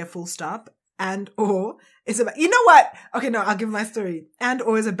bad idea, full stop, and or is a, you know what? Okay, no, I'll give my story. And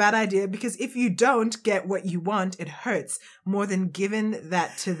or is a bad idea because if you don't get what you want, it hurts more than giving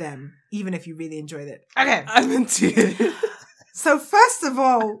that to them, even if you really enjoyed it. Okay. I'm into it. So first of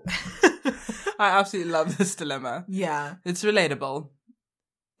all, I absolutely love this dilemma. Yeah. It's relatable.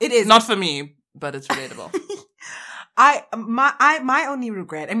 It is. Not for me, but it's relatable. My only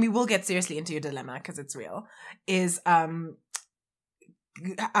regret, and we will get seriously into your dilemma because it's real, is I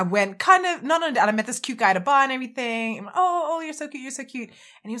went kind of, not only that, I met this cute guy at a bar and everything. And, oh, you're so cute, you're so cute.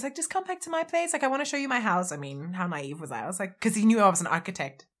 And he was like, just come back to my place. Like, I want to show you my house. I mean, how naive was I? I was like, because he knew I was an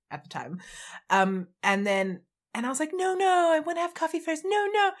architect at the time. And I was like, no, I want to have coffee first.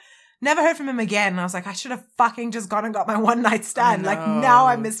 No. Never heard from him again. And I was like, I should have fucking just gone and got my one night stand. Like, now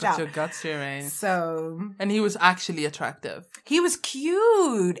I missed out. Your guts your So. And he was actually attractive. He was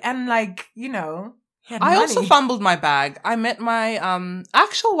cute. And like, you know. I also fumbled my bag. I met my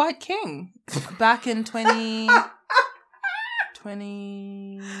actual white king back in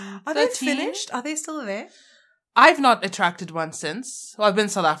 2013. Are they finished? Are they still there? I've not attracted one since. Well, I've been in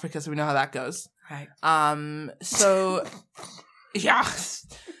South Africa, so we know how that goes. Right. So, yeah.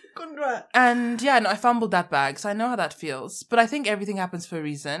 And yeah, no, I fumbled that bag, so I know how that feels. But I think everything happens for a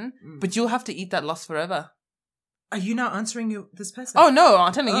reason. But you'll have to eat that loss forever. Are you now answering this person? Oh, no,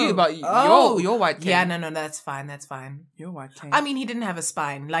 I'm telling you about your white king. Yeah, no, that's fine. Your white king. I mean, he didn't have a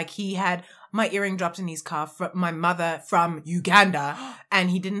spine. Like, he had my earring dropped in his car from my mother from Uganda, and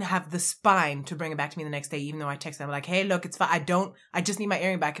he didn't have the spine to bring it back to me the next day, even though I texted him like, hey, look, it's fine. I just need my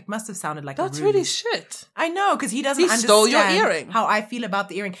earring back. It must have sounded like That's a ruse. really shit. I know, because he doesn't understand stole your earring. How I feel about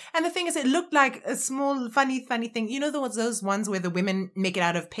the earring. And the thing is, it looked like a small, funny thing. You know those ones where the women make it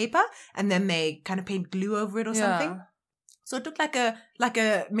out of paper, and then they kind of paint glue over it or something? So it looked like a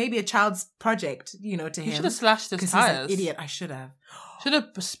maybe a child's project, you know, to him. You should have slashed his tires. Because he's an idiot. I should have. Should have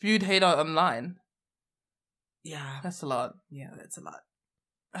spewed hate out online. Yeah. That's a lot. Yeah, that's a lot.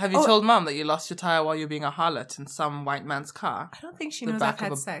 Have you told mum that you lost your tire while you're being a harlot in some white man's car? I don't think she knows I've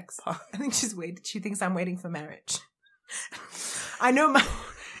had sex. I think she thinks I'm waiting for marriage. I know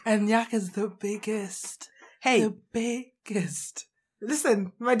and Yak is the biggest. Hey. The biggest.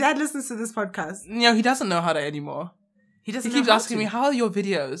 Listen, my dad listens to this podcast. No, he doesn't know how to anymore. He keeps asking me, how are your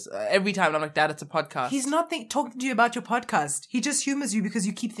videos? Every time. And I'm like, Dad, it's a podcast. He's not talking to you about your podcast. He just humors you because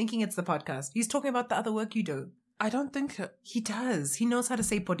you keep thinking it's the podcast. He's talking about the other work you do. I don't think... He does. He knows how to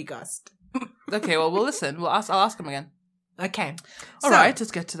say podcast. Okay, well, we'll listen. I'll ask him again. Okay. All right,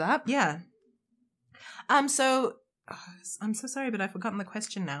 let's get to that. Yeah. So... I'm so sorry, but I've forgotten the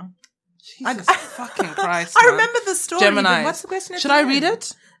question now. Jesus fucking Christ, I remember the story. Gemini. What's the question? Should I read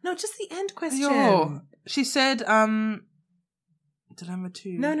it? No, just the end question. Yo. She said, Dilemma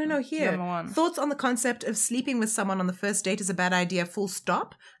 2. No, here. Dilemma 1. Thoughts on the concept of sleeping with someone on the first date is a bad idea, full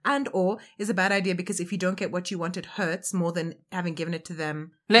stop, and or is a bad idea because if you don't get what you want, it hurts more than having given it to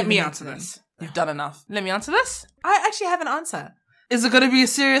them. Let me answer this. You've done enough. Let me answer this. I actually have an answer. Is it going to be a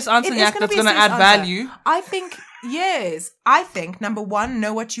serious answer, Yak, that's going to add value? I think, yes. I think, number 1,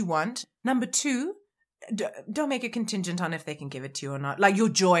 know what you want. Number 2, don't make it contingent on if they can give it to you or not. Like, your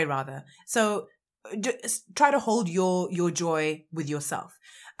joy, rather. So... try to hold your joy with yourself,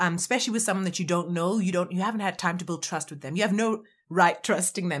 especially with someone that you don't know. You haven't had time to build trust with them. You have no right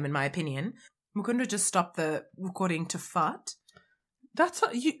trusting them, in my opinion. We're going to just stop the recording to fart. That's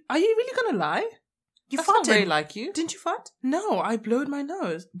you. Are you really going to lie? That's farted. Not very like you. Didn't you fart? No, I blowed my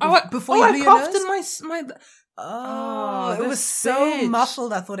nose. Before you blew your nose? In my. Oh, it was so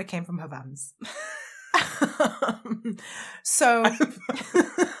muffled. I thought it came from her bums.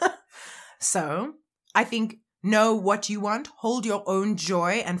 So, I think know what you want, hold your own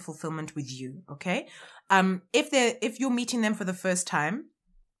joy and fulfillment with you, okay? If you're meeting them for the first time,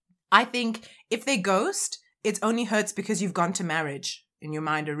 I think if they ghost, it only hurts because you've gone to marriage in your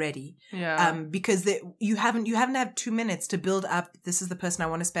mind already. Yeah. Because you haven't had 2 minutes to build up, this is the person I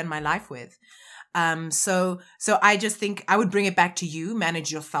want to spend my life with. So I just think I would bring it back to you,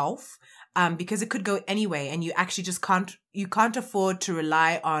 manage yourself, because it could go anyway, and you actually just can't afford to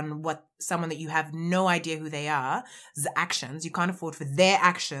rely on what someone that you have no idea who they are, the actions. You can't afford for their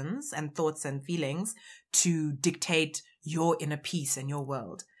actions and thoughts and feelings to dictate your inner peace and your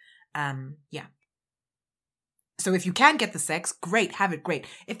world. Yeah. So if you can get the sex, great, have it, great.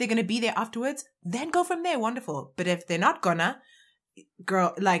 If they're going to be there afterwards, then go from there, wonderful. But if they're not gonna,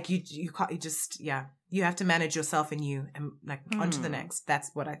 girl, like you can't, you have to manage yourself and you, and like on to the next. That's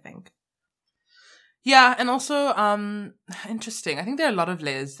what I think. Yeah, and also, interesting. I think there are a lot of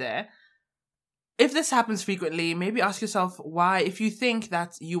layers there. If this happens frequently, maybe ask yourself why. If you think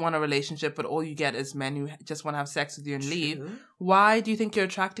that you want a relationship, but all you get is men who just want to have sex with you and leave, why do you think you're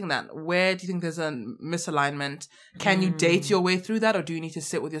attracting that? Where do you think there's a misalignment? Can you date your way through that, or do you need to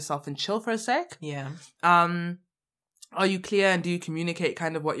sit with yourself and chill for a sec? Yeah. Are you clear, and do you communicate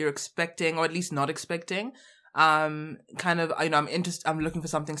kind of what you're expecting, or at least not expecting? Kind of, I'm looking for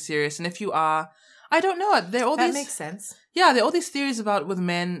something serious, and if you are, I don't know. That makes sense. Yeah, there are all these theories about with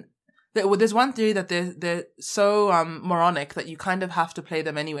men. There's one theory that they're so moronic that you kind of have to play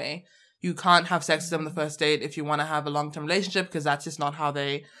them anyway. You can't have sex with them on the first date if you want to have a long-term relationship, because that's just not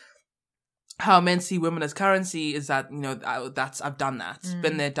how men see women as currency. Is that, I've done that,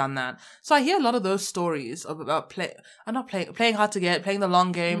 been there, done that. So I hear a lot of those stories about playing hard to get, playing the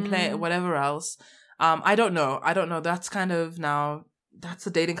long game, play whatever else. I don't know. That's kind of now. That's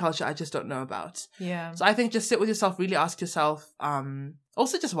a dating culture I just don't know about. Yeah. So I think just sit with yourself, really ask yourself,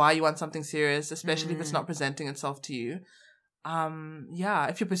 also just why you want something serious, especially if it's not presenting itself to you.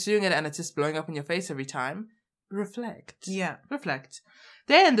 If you're pursuing it and it's just blowing up in your face every time, reflect. Yeah. Reflect.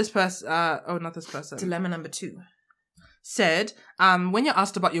 Then this person, not this person. Dilemma number 2. Said, when you're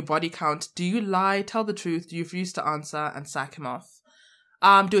asked about your body count, do you lie, tell the truth, do you refuse to answer, and sack him off?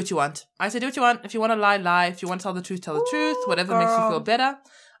 Do what you want. I say do what you want. If you want to lie, lie. If you want to tell the truth, tell the truth. Whatever makes you feel better.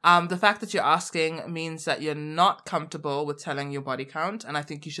 The fact that you're asking means that you're not comfortable with telling your body count, and I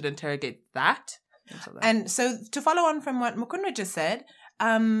think you should interrogate that. And so to follow on from what Mukundwa just said,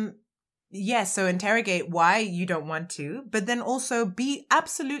 so interrogate why you don't want to, but then also be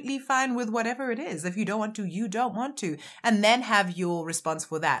absolutely fine with whatever it is. If you don't want to, you don't want to. And then have your response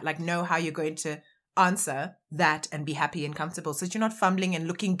for that. Like, know how you're going to answer that and be happy and comfortable, so that you're not fumbling and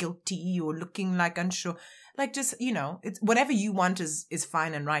looking guilty or looking like unsure. Like, just, it's whatever you want is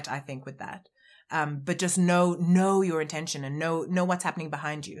fine and right, I think, with that. But just know your intention and know what's happening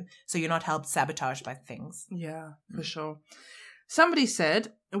behind you, so you're not helped sabotage by things. Yeah, for sure. Somebody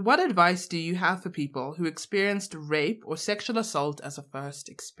said, what advice do you have for people who experienced rape or sexual assault as a first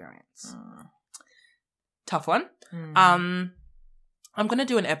experience? Tough one. I'm going to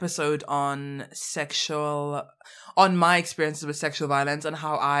do an episode on my experiences with sexual violence and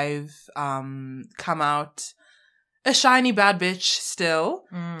how I've come out a shiny bad bitch still,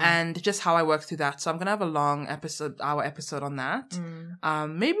 and just how I work through that. So I'm going to have a long hour episode on that.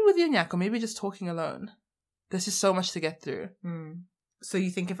 Maybe with you, Nyako, maybe just talking alone. There's just so much to get through. So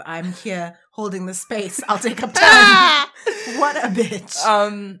you think if I'm here holding the space, I'll take up time? What a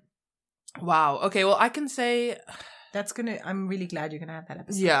bitch. Wow. Okay, well, I can say... I'm really glad you're going to have that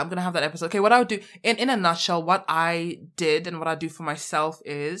episode. Yeah, I'm going to have that episode. Okay, what I would do, in a nutshell, what I did and what I do for myself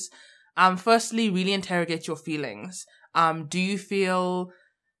is, firstly, really interrogate your feelings. Do you feel,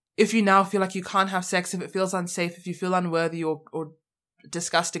 if you now feel like you can't have sex, if it feels unsafe, if you feel unworthy or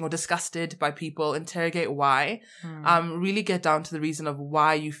disgusting or disgusted by people, interrogate why. Really get down to the reason of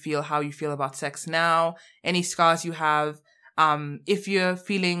why you feel how you feel about sex now, any scars you have. If you're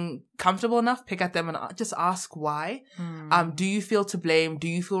feeling comfortable enough, pick at them and just ask why. Do you feel to blame? Do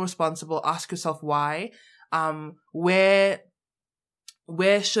you feel responsible? Ask yourself why. Where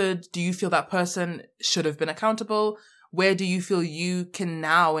do you feel that person should have been accountable? Where do you feel you can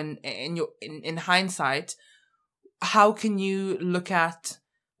now, in hindsight, how can you look at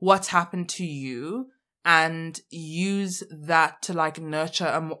what's happened to you and use that to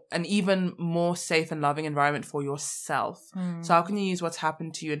nurture an even more safe and loving environment for yourself? So how can you use what's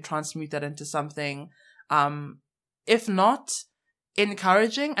happened to you and transmute that into something, if not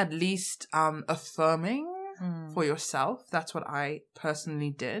encouraging, at least affirming for yourself? That's what I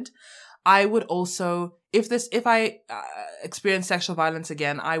personally did. I would also, if I experience sexual violence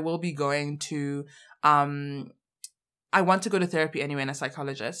again, I will be going to, I want to go to therapy anyway and a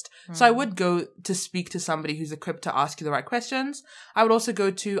psychologist. So I would go to speak to somebody who's equipped to ask you the right questions. I would also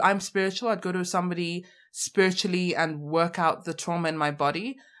I'm spiritual. I'd go to somebody spiritually and work out the trauma in my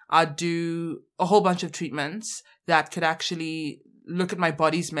body. I'd do a whole bunch of treatments that could actually look at my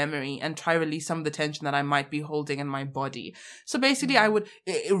body's memory and try to release some of the tension that I might be holding in my body. So basically I would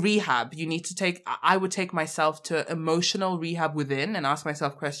rehab. I would take myself to emotional rehab within and ask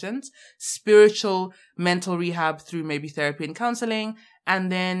myself questions, spiritual, mental rehab through maybe therapy and counseling,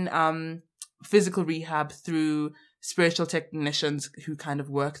 and then, physical rehab through spiritual technicians who kind of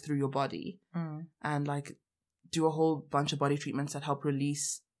work through your body and like do a whole bunch of body treatments that help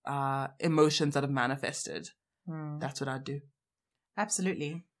release emotions that have manifested. That's what I'd do.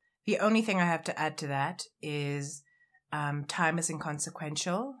 Absolutely. The only thing I have to add to that is time is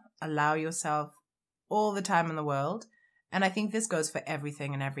inconsequential. Allow yourself all the time in the world. And I think this goes for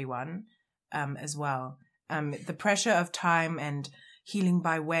everything and everyone as well. The pressure of time and healing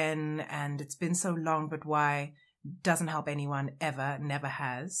by when, and it's been so long, but why, doesn't help anyone ever, never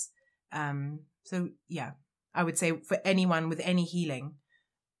has. So yeah, I would say for anyone with any healing,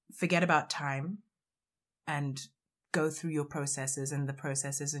 forget about time and go through your processes and the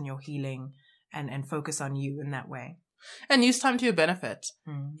processes in your healing and focus on you in that way. And use time to your benefit.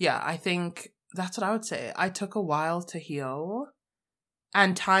 Yeah, I think that's what I would say. I took a while to heal.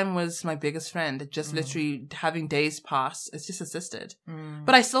 And time was my biggest friend. Just literally having days pass, it's just assisted.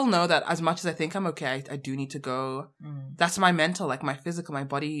 But I still know that as much as I think I'm okay, I do need to go. That's my mental, like my physical. My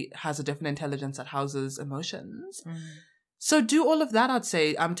body has a different intelligence that houses emotions. So do all of that, I'd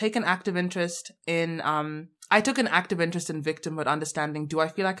say. Take an active interest in, I took an active interest in victimhood, understanding, do I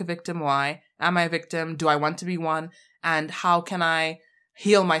feel like a victim? Why? Am I a victim? Do I want to be one? And how can I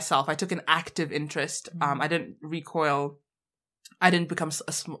heal myself? I took an active interest. I didn't recoil. I didn't become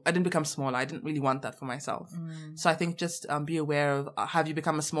smaller. I didn't really want that for myself. So I think just be aware of, have you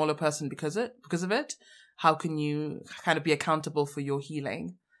become a smaller person because of it? How can you kind of be accountable for your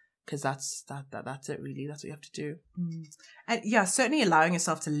healing? Because that's it really. That's what you have to do. And yeah, certainly allowing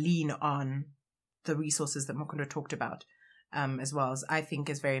yourself to lean on the resources that Mukunda talked about, as well as I think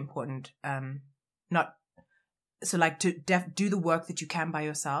is very important. To do the work that you can by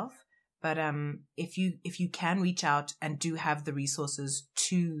yourself. But if you can reach out and do have the resources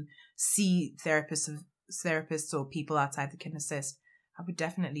to see therapists or people outside that can assist, I would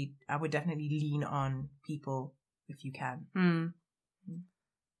definitely lean on people if you can.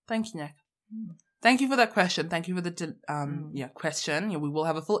 Thank you, Nick. Thank you for that question. Thank you for the question. We will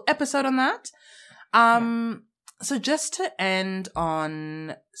have a full episode on that. So just to end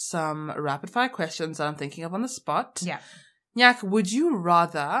on some rapid fire questions that I'm thinking of on the spot. Yeah. Nyak, would you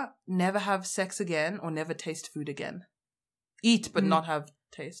rather never have sex again or never taste food again? Eat, but not have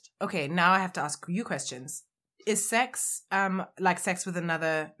taste. Okay, now I have to ask you questions. Is sex like sex with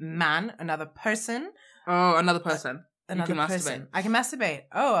another man, another person? Oh, another person. Another person. I can masturbate.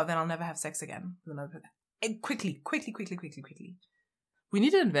 Oh, then I'll never have sex again with another person. Quickly. We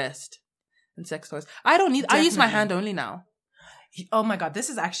need to invest in sex toys. I use my hand only now. Oh my God, this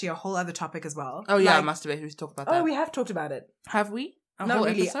is actually a whole other topic as well. Oh yeah, masturbation. We should talk about that. Oh, we have talked about it. Have we? Not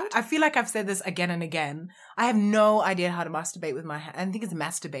really. Episode? I feel like I've said this again and again. I have no idea how to masturbate with my hand. I think it's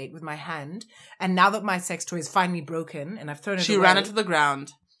masturbate with my hand. And now that my sex toy is finally broken and I've thrown it away. She ran it to the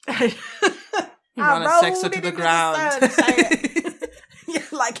ground. You ran a sex toy to the ground. Yeah,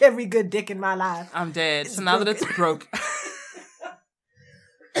 like every good dick in my life. I'm dead. So now that it's broke.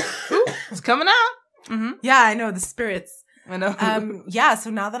 Ooh, it's coming out. Yeah, I know. The spirits. I know. So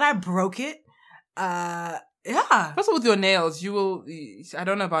now that I broke it, yeah. First of all, with your nails, you will, I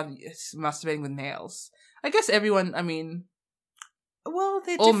don't know about masturbating with nails. I guess everyone, I mean, well,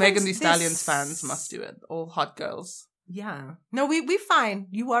 all Megan Thee Stallion's fans must do it. All hot girls. Yeah. No, we fine.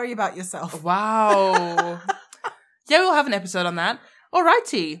 You worry about yourself. Wow. Yeah, we'll have an episode on that.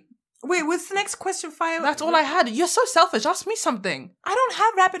 Alrighty. Wait, what's the next question, Fire? That's all I had. You're so selfish. Ask me something. I don't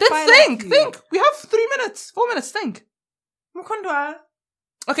have rapid fire. Then think. We have 4 minutes. Think. Mukundwa.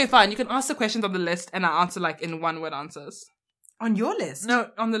 Okay, fine. You can ask the questions on the list and I'll answer like in 1-word answers. On your list? No,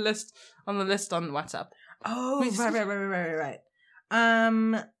 on the list on WhatsApp. Oh, right.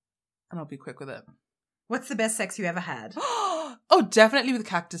 And I'll be quick with it. What's the best sex you ever had? Oh, definitely with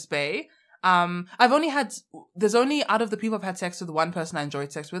Cactus Bay. There's only out of the people I've had sex with, one person I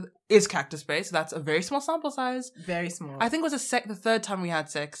enjoyed sex with is Cactus Bay. So that's a very small sample size. Very small. I think it was the third time we had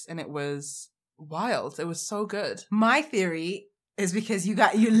sex and it was wild. It was so good. My theory is because you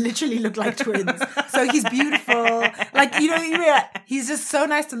literally look like twins. So he's beautiful. Like, he's just so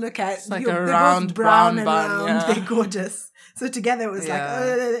nice to look at. It's like a round brown and bun. Round. Yeah. They're gorgeous. So together it was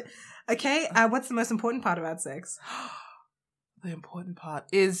okay. What's the most important part about sex? The important part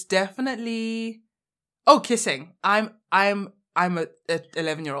is definitely kissing. I'm a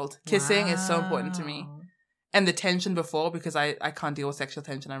 11-year-old. Kissing is so important to me. And the tension before, because I can't deal with sexual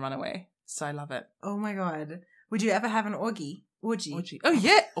tension, I run away. So I love it. Oh my God. Would you ever have an orgy? Orgy. Oh,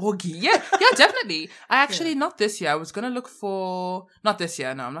 yeah. Orgy. Yeah. Yeah, definitely. I actually, not this year. I was going to look for... Not this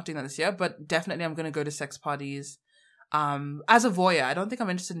year. No, I'm not doing that this year. But definitely I'm going to go to sex parties. As a voyeur, I don't think I'm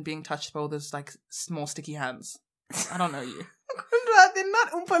interested in being touched by all those, like, small sticky hands. I don't know you. They're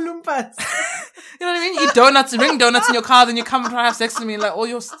not Oompa Loompas. You know what I mean? You eat donuts, ring donuts in your car, then you come and try to have sex with me, like, all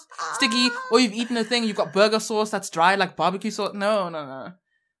your sticky, or you've eaten a thing, you've got burger sauce that's dry, like barbecue sauce. No.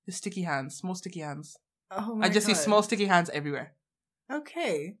 The sticky hands, small sticky hands. Oh my I just God. see small sticky hands everywhere.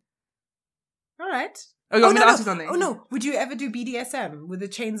 Okay. All right. Oh, you want me to ask you something? Oh, no. Would you ever do BDSM with the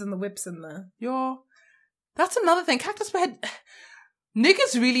chains and the whips and the... That's another thing. Cactus Head... Nick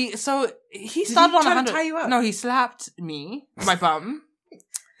is really... So, he started on 100... to tie you up? No, he slapped me, my bum.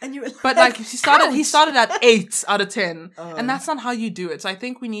 And you were But like he started at 8 out of 10. Oh. And that's not how you do it. So I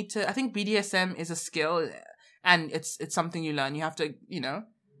think I think BDSM is a skill and it's something you learn. You have to, you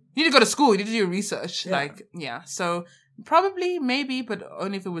need to go to school, you need to do your research. Yeah. So probably, maybe, but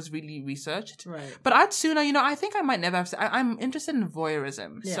only if it was really researched. Right. But I'd sooner, I think I might never have I'm interested in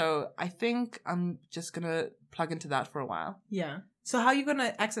voyeurism. Yeah. So I think I'm just gonna plug into that for a while. Yeah. So how are you going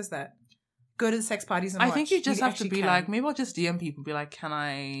to access that? Go to the sex parties and watch? I think you just have to be can. like, maybe I'll just DM people, be like, can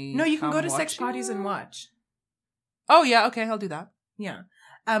I... No, you can go to watch sex parties and watch. Oh, yeah, okay, I'll do that. Yeah.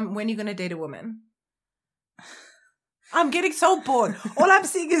 When are you going to date a woman? I'm getting so bored. All I'm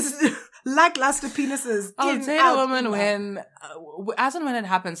seeing is lackluster penises. I'll date a woman when, as and when it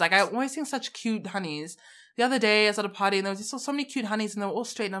happens. Like, I'm always seeing such cute honeys. The other day, I was at a party and there was just so many cute honeys and they were all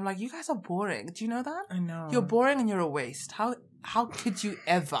straight. And I'm like, you guys are boring. Do you know that? I know. You're boring and you're a waste. How could you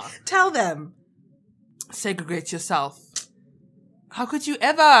ever tell them? Segregate yourself. How could you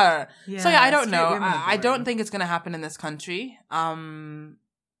ever? Yeah, so yeah, I don't know. I don't think it's going to happen in this country. Yeah.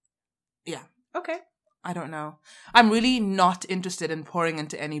 Okay. I don't know. I'm really not interested in pouring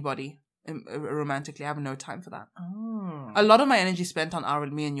into anybody romantically. I have no time for that. Oh. A lot of my energy spent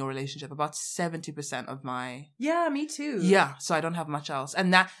on me and your relationship. About 70% of my... Yeah, me too. Yeah, so I don't have much else.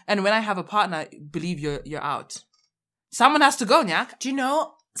 And when I have a partner, believe you're out. Someone has to go, Nyak. Do you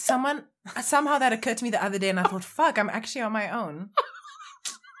know, somehow that occurred to me the other day and I thought, fuck, I'm actually on my own.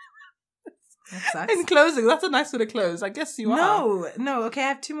 That sucks. In closing, that's a nice way to close. I guess you are. No. Okay, I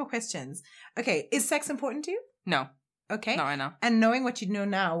have 2 more questions. Okay, is sex important to you? No. Okay. No, I know. And knowing what you know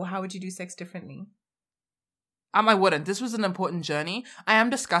now, how would you do sex differently? I wouldn't. This was an important journey. I am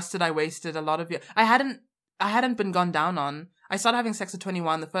disgusted I wasted a lot of your... I hadn't been gone down on. I started having sex at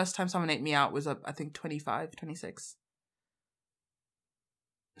 21. The first time someone ate me out was, I think, 25, 26.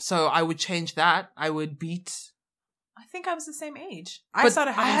 So I would change that. I would beat... I think I was the same age. I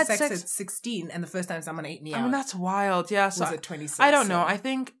started having sex at 16 and the first time someone ate me out... I mean, that's wild. Yeah. So was at 26. I don't know. I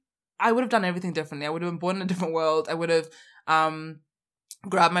think I would have done everything differently. I would have been born in a different world. I would have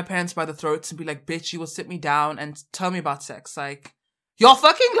grabbed my parents by the throats and be like, bitch, you will sit me down and tell me about sex. Like, you're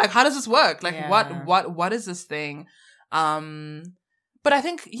fucking? Like, how does this work? Like, yeah. what is this thing? But I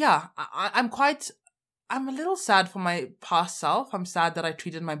think, yeah, I'm a little sad for my past self. I'm sad that I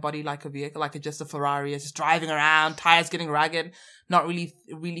treated my body like a vehicle, like just a Ferrari. It's just driving around, tires getting ragged, not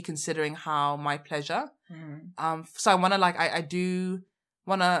really considering how my pleasure. So I want to I do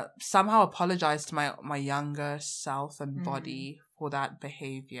want to somehow apologize to my younger self and body for that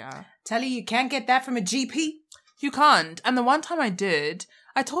behavior. Tell you can't get that from a GP. You can't. And the one time I did,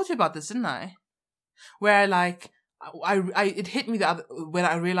 I told you about this, didn't I? Where it hit me when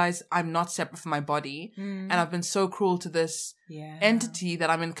I realized I'm not separate from my body, and I've been so cruel to this entity that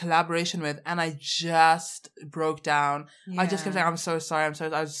I'm in collaboration with, and I just broke down. I just kept saying, I'm so sorry.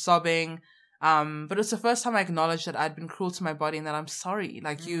 I was sobbing. But it's the first time I acknowledged that I'd been cruel to my body and that I'm sorry.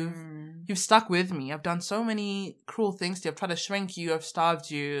 Like you've stuck with me. I've done so many cruel things to you. I've tried to shrink you. I've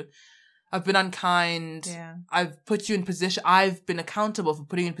starved you. I've been unkind. Yeah. I've put you in position. I've been accountable for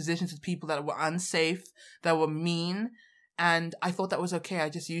putting you in positions with people that were unsafe, that were mean. And I thought that was okay. I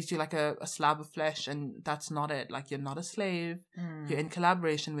just used you like a slab of flesh, and that's not it. Like, you're not a slave. You're in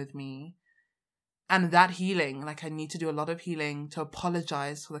collaboration with me. And that healing, like, I need to do a lot of healing to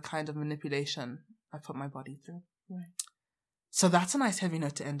apologize for the kind of manipulation I put my body through. Right. So that's a nice heavy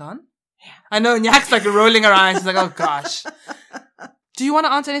note to end on. Yeah. I know Nyak's like rolling her eyes. She's like, oh gosh. Do you want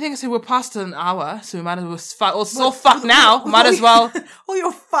to answer anything? So we're past an hour, so we might as well fuck now. Might as well. All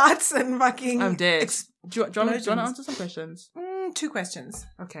your farts and fucking... I'm dead. Do you want to answer some questions? 2 questions.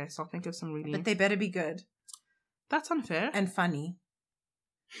 Okay, so I'll think of some really... But they better be good. That's unfair. And funny.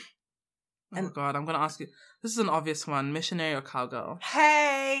 Oh God, I'm going to ask you. This is an obvious one. Missionary or cowgirl?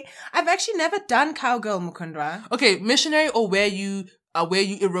 Hey, I've actually never done cowgirl, Mukundra. Okay, missionary or where you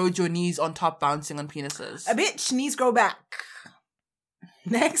erode your knees on top bouncing on penises? A bitch, knees grow back.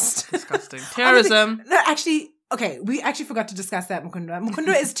 Next. Disgusting. Terrorism. No, actually, Okay, we actually forgot to discuss that, Mukundwa.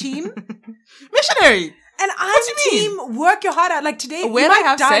 Mukundwa is team missionary. And I'm team work your heart out. Like today, when you might I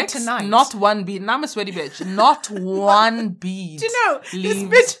have die sex, tonight. not one bead. Now I'm a sweaty bitch. Not one bead. Do you know leaves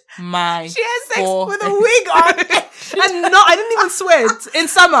this bitch? My she has sex forehead. with a wig on, and no, I didn't even sweat in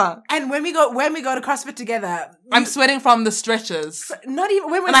summer. And when we go to CrossFit together, I'm sweating from the stretches. Not even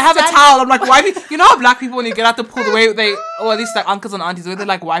when we're and I have a towel. I'm like wiping. You know how black people when you get out the pool, the way they, or at least like uncles and aunties, the way they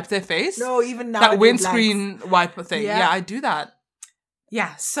like wipe their face. No, even now that windscreen wiper thing. Yeah, I do that.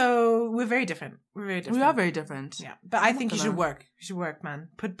 Yeah, so we're very different. We're very different. We are very different. Yeah, but I think you should work. You should work, man.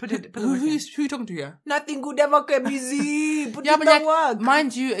 Put it. Who are you talking to here? Nothing good ever can be easy. Put yeah, in but the like, work.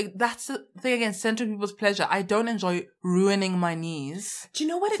 Mind you, that's the thing again. Centering people's pleasure. I don't enjoy ruining my knees. Do you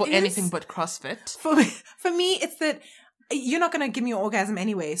know what it is? For anything but CrossFit. For me, it's that you're not gonna give me an orgasm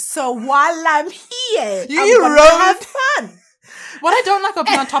anyway. So while I'm here, you I'm gonna have fun. What I don't like about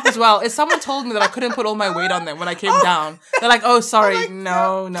being on top as well is someone told me that I couldn't put all my weight on them when I came down. They're like, oh, sorry.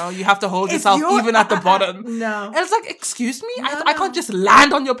 No, you have to hold yourself even at the bottom. No. And it's like, excuse me? I can't just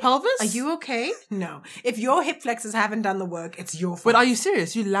land on your pelvis? Are you okay? No. If your hip flexors haven't done the work, it's your fault. But are you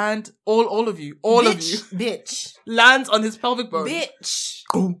serious? You land, all of you, Bitch. lands on his pelvic bone. Bitch.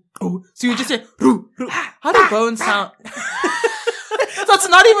 So you just say, how do bones sound? So it's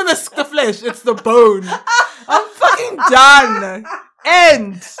not even the flesh, it's the bone. I'm fucking done.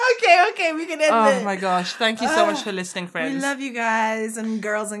 End. Okay, we can end it. Oh my gosh. Thank you so much for listening, friends. We love you guys and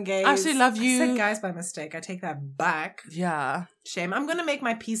girls and gays. I absolutely love you. I said guys by mistake. I take that back. Yeah. Shame. I'm gonna make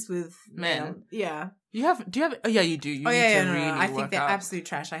my peace with men. Yeah. Do you have, oh yeah, you do. You need to really I think they're absolute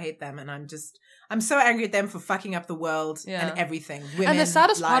trash. I hate them and I'm so angry at them for fucking up the world and everything. Women, and the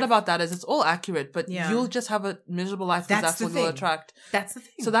saddest part about that is it's all accurate, but you'll just have a miserable life because that's what you'll attract. That's the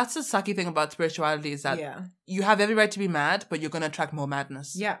thing. So that's the sucky thing about spirituality is that you have every right to be mad, but you're going to attract more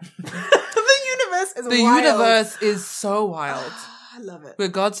madness. Yeah. The universe is wild. The universe is so wild. I love it. We're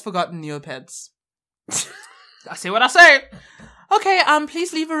God's forgotten Neopets. I say what I say. Okay,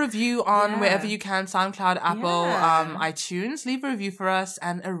 please leave a review on wherever you can, SoundCloud, Apple, iTunes. Leave a review for us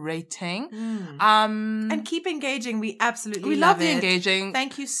and a rating. And keep engaging. We absolutely love the engaging.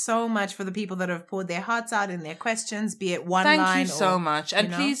 Thank you so much for the people that have poured their hearts out in their questions, be it one line or... Thank you so much.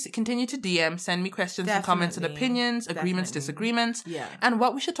 And please continue to DM, send me questions and comments and opinions, agreements, disagreements. Yeah. And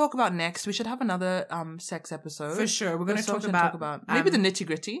what we should talk about next, we should have another sex episode. For sure. We're going to talk about maybe the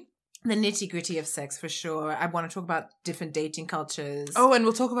nitty-gritty. The nitty-gritty of sex, for sure. I want to talk about different dating cultures. Oh, and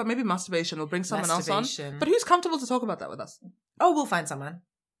we'll talk about maybe masturbation. We'll bring someone else on. But who's comfortable to talk about that with us? Oh, we'll find someone.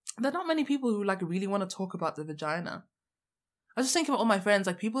 There are not many people who really want to talk about the vagina. I was just thinking about all my friends,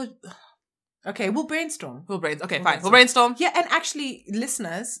 people... Okay, we'll brainstorm. Okay, fine. We'll brainstorm. Yeah, and actually,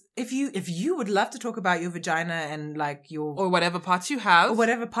 listeners, if you would love to talk about your vagina and your... Or whatever parts you have.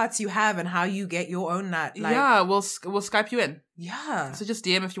 And how you get your own nut. We'll Skype you in. Yeah. So just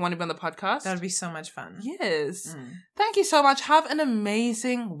DM if you want to be on the podcast. That would be so much fun. Yes. Thank you so much. Have an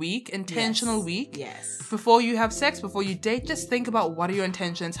amazing week. Intentional week. Yes. Before you have sex, before you date, just think about what are your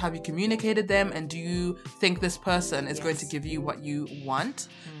intentions. Have you communicated them? And do you think this person is going to give you what you want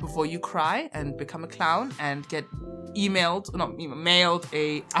before you cry and become a clown and get mailed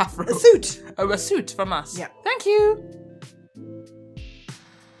a afro? A suit. A suit from us. Yeah. Thank you.